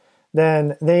computing,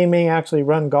 then they may actually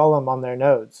run Golem on their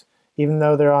nodes, even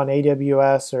though they're on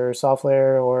AWS or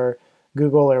SoftLayer or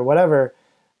Google or whatever.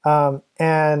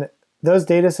 And those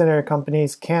data center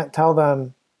companies can't tell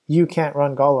them, you can't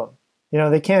run Golem.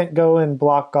 They can't go and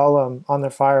block Golem on their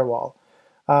firewall.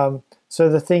 So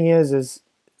the thing is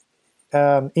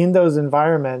in those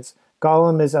environments,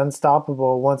 Golem is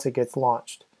unstoppable once it gets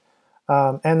launched.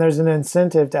 And there's an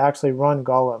incentive to actually run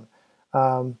Golem.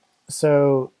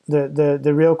 So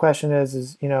the real question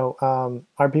is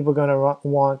are people going to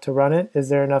want to run it? Is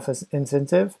there enough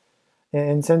incentive?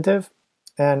 And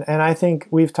I think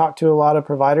we've talked to a lot of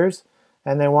providers,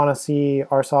 and they want to see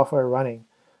our software running.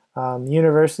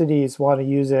 Universities want to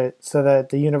use it so that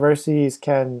the universities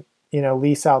can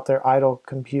lease out their idle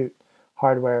compute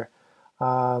hardware.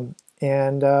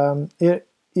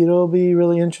 It'll be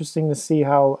really interesting to see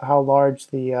how large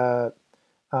the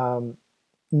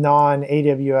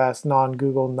non-AWS,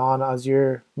 non-Google,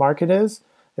 non-Azure market is.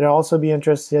 It'll also be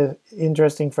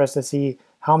interesting for us to see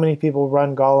how many people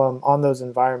run Golem on those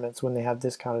environments when they have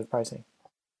discounted pricing.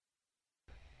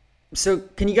 So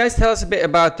can you guys tell us a bit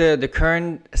about the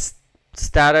current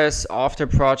status of the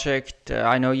project?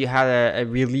 I know you had a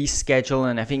release schedule,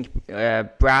 and I think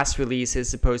Brass release is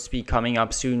supposed to be coming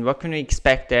up soon. What can we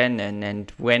expect then,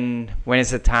 and when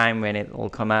is the time when it will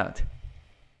come out?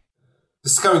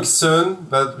 It's coming soon,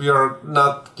 but we are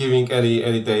not giving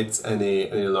any dates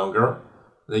any longer.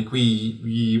 Like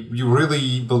we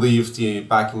really believed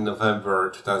back in November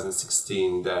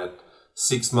 2016 that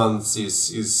 6 months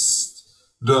is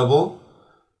doable,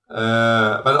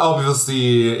 but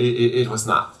obviously it was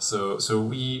not. So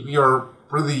we are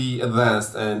really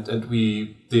advanced, and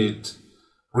we did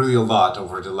really a lot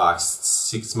over the last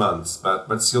 6 months,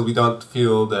 but still we don't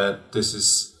feel that this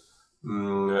is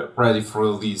ready for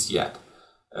release yet.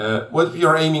 What we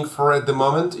are aiming for at the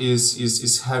moment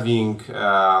is having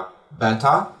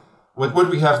beta. What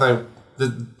we have now,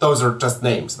 those are just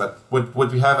names, but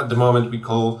what we have at the moment we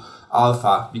call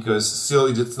alpha, because still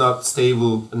it's not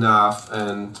stable enough,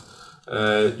 and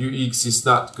UX is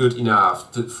not good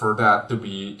enough for that to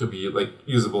be like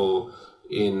usable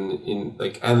in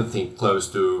like anything close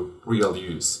to real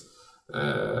use.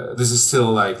 This is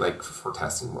still like for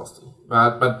testing mostly,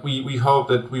 but we hope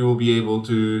that we will be able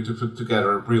to put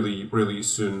together really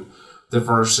soon the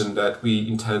version that we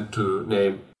intend to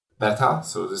name beta.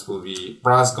 So this will be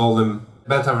Brass Golem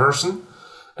beta version.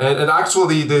 And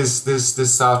actually,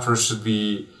 this software should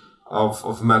be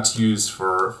of much use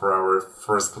for our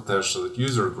first potential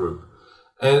user group.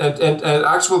 And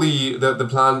actually, the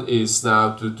plan is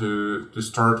now to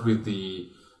start with the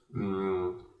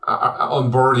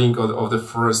onboarding of the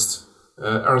first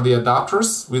early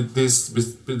adopters with this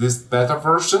beta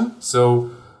version.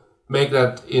 So make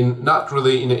that not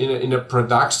really in a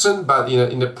production, but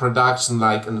in a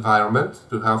production-like environment,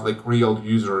 to have like real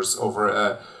users over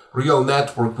a real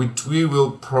network, which we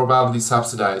will probably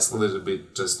subsidize a little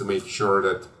bit just to make sure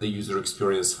that the user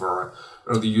experience for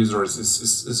early users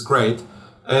is great.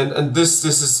 And this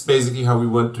is basically how we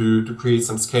want to create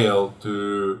some scale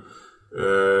to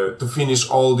finish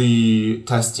all the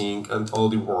testing and all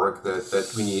the work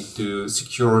that we need to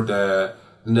secure the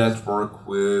network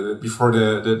before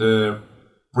the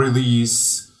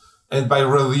release. And by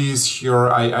release here,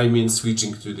 I mean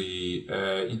switching to the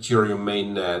Ethereum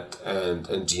mainnet and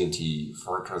GNT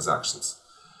for transactions.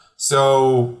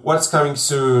 So what's coming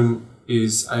soon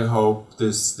is, I hope,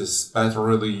 this beta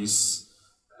release.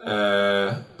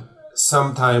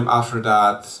 Sometime after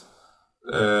that,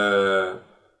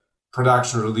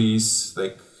 production release,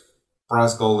 like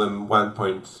Brass Golem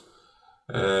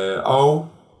 1.0.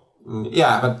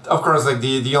 Yeah, but of course, like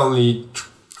the only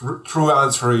true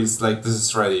answer is like this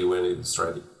is ready when it is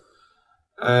ready.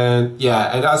 And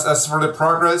yeah, and as for the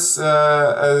progress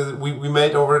we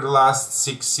made over the last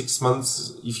six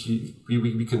months, we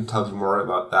can tell you more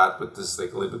about that, but this is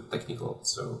like a little bit technical,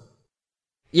 so.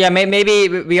 Yeah, maybe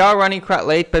we are running quite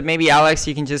late, but maybe Alex,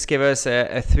 you can just give us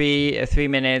a 3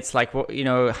 minutes, like,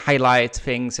 highlight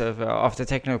things of the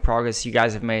technical progress you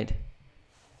guys have made.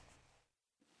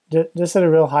 Just at a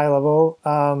real high level,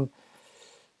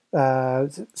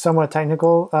 somewhat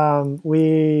technical.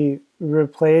 We're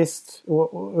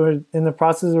in the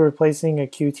process of replacing a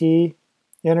Qt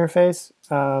interface,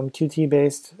 Qt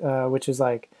based, which is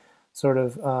like sort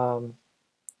of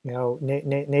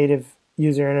native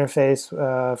user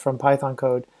interface from Python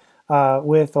code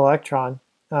with Electron.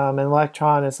 And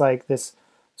Electron is like this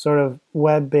sort of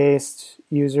web-based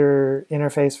user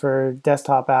interface for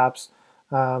desktop apps.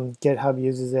 GitHub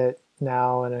uses it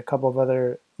now, and a couple of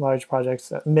other large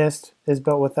projects. Mist is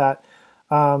built with that.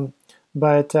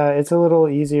 But it's a little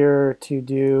easier to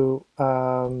do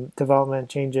development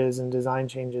changes and design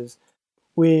changes.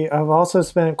 We have also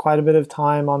spent quite a bit of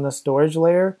time on the storage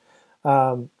layer.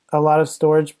 A lot of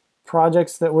storage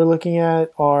projects that we're looking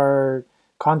at are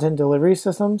content delivery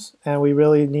systems, and we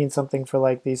really need something for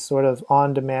like these sort of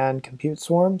on-demand compute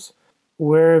swarms.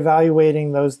 We're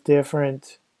evaluating those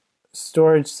different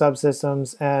storage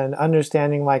subsystems and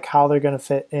understanding like how they're going to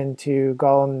fit into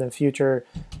Golem in the future,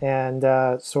 and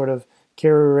sort of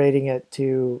curating it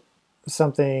to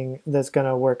something that's going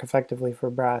to work effectively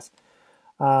for Brass.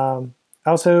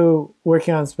 Also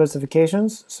working on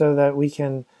specifications so that we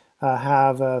can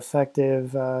have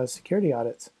effective security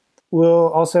audits.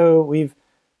 We've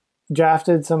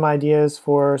drafted some ideas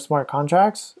for smart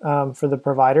contracts for the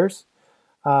providers.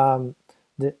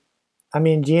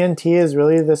 GNT is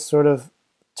really this sort of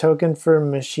token for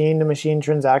machine-to-machine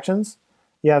transactions.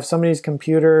 You have somebody's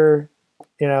computer,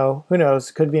 who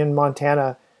knows, could be in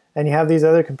Montana, and you have these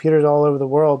other computers all over the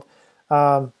world.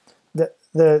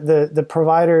 The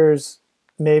providers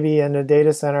may be in a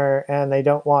data center, and they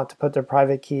don't want to put their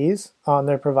private keys on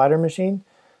their provider machine.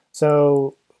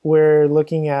 So we're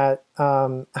looking at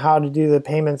how to do the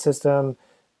payment system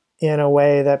in a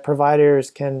way that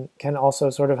providers can also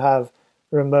sort of have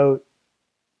remote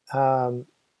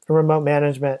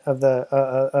management of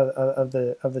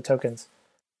the tokens.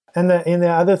 And the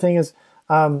other thing is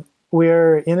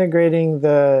we're integrating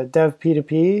the Dev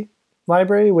P2P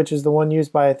library, which is the one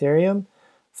used by Ethereum,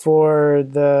 for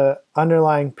the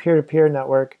underlying peer-to-peer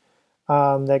network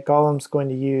that Golem's going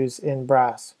to use in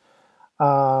Brass.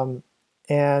 And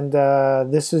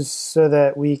this is so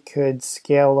that we could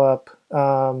scale up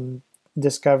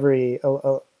discovery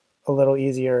a little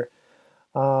easier,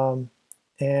 and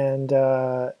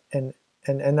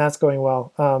that's going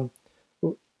well.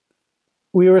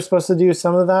 We were supposed to do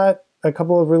some of that a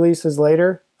couple of releases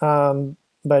later,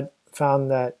 but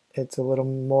found that it's a little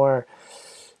more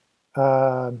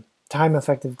time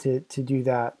effective to do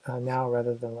that now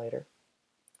rather than later,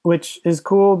 which is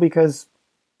cool because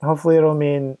hopefully it'll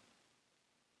mean,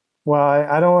 well,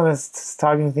 I don't want to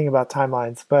talk anything about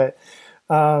timelines, but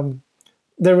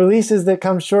the releases that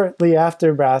come shortly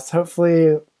after Brass,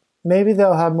 hopefully maybe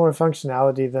they'll have more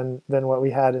functionality than what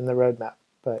we had in the roadmap,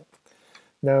 but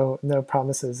no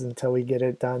promises until we get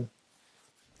it done.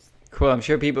 Cool. I'm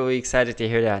sure people will be excited to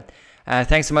hear that.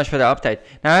 Thanks so much for the update.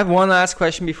 Now I have one last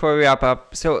question before we wrap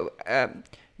up. So,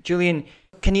 Julian,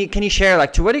 can you share,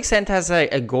 like, to what extent has a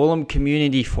Golem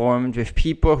community formed with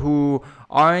people who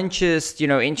aren't just,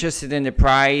 interested in the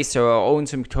price or own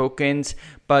some tokens,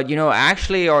 but,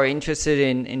 actually are interested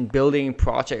in building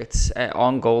projects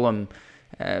on Golem?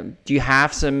 Do you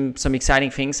have some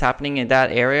exciting things happening in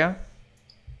that area?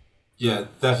 Yeah,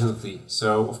 definitely.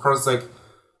 So, of course, like,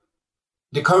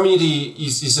 the community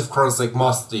is of course like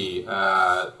mostly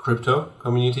crypto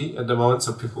community at the moment.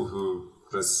 So people who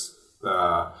just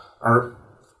are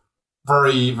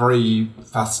very, very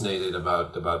fascinated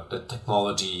about the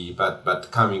technology, but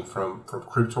coming from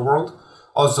crypto world.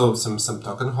 Also some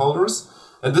token holders,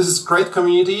 and this is great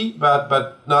community,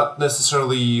 but not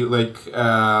necessarily like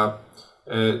that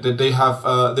they have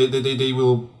they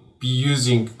will be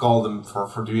using Golem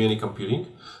for doing any computing.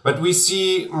 But we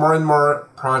see more and more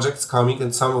projects coming,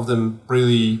 and some of them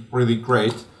really, really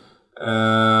great,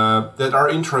 that are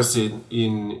interested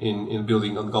in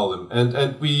building on Golem.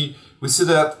 And we see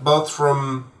that both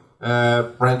from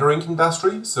rendering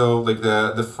industry, so like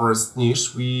the first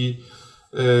niche we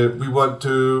want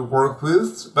to work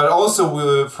with, but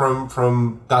also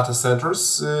from data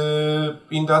centers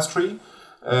industry,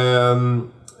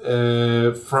 from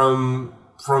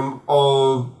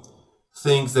all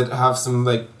things that have something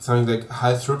like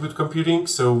high throughput computing.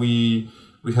 So we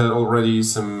had already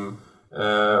some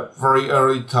very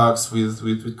early talks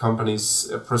with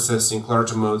companies processing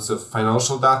large amounts of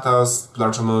financial data,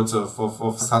 large amounts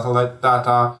of satellite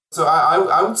data. So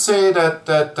I would say that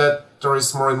there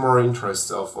is more and more interest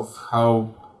of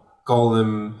how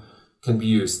Golem can be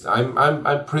used.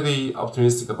 I'm pretty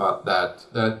optimistic about that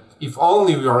if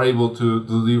only we are able to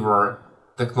deliver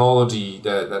technology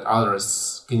that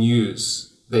others can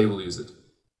use, they will use it.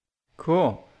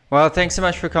 Cool. Well, thanks so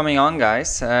much for coming on,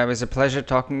 guys. It was a pleasure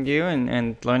talking to you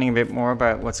and learning a bit more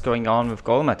about what's going on with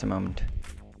Golem at the moment.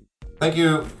 Thank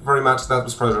you very much. That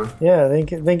was a pleasure. Yeah,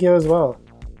 thank you as well.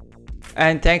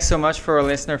 And thanks so much for our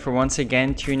listener for once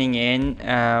again tuning in.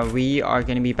 We are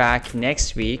going to be back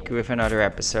next week with another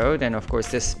episode. And of course,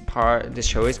 this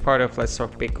show is part of Let's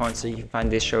Talk Bitcoin. So you can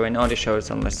find this show and other shows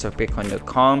on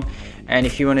letstalkbitcoin.com. And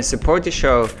if you want to support the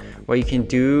show, what you can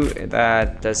do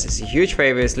that does us a huge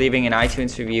favor is leaving an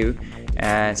iTunes review,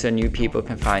 and so new people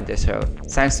can find the show.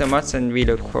 Thanks so much, and we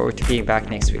look forward to being back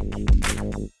next week.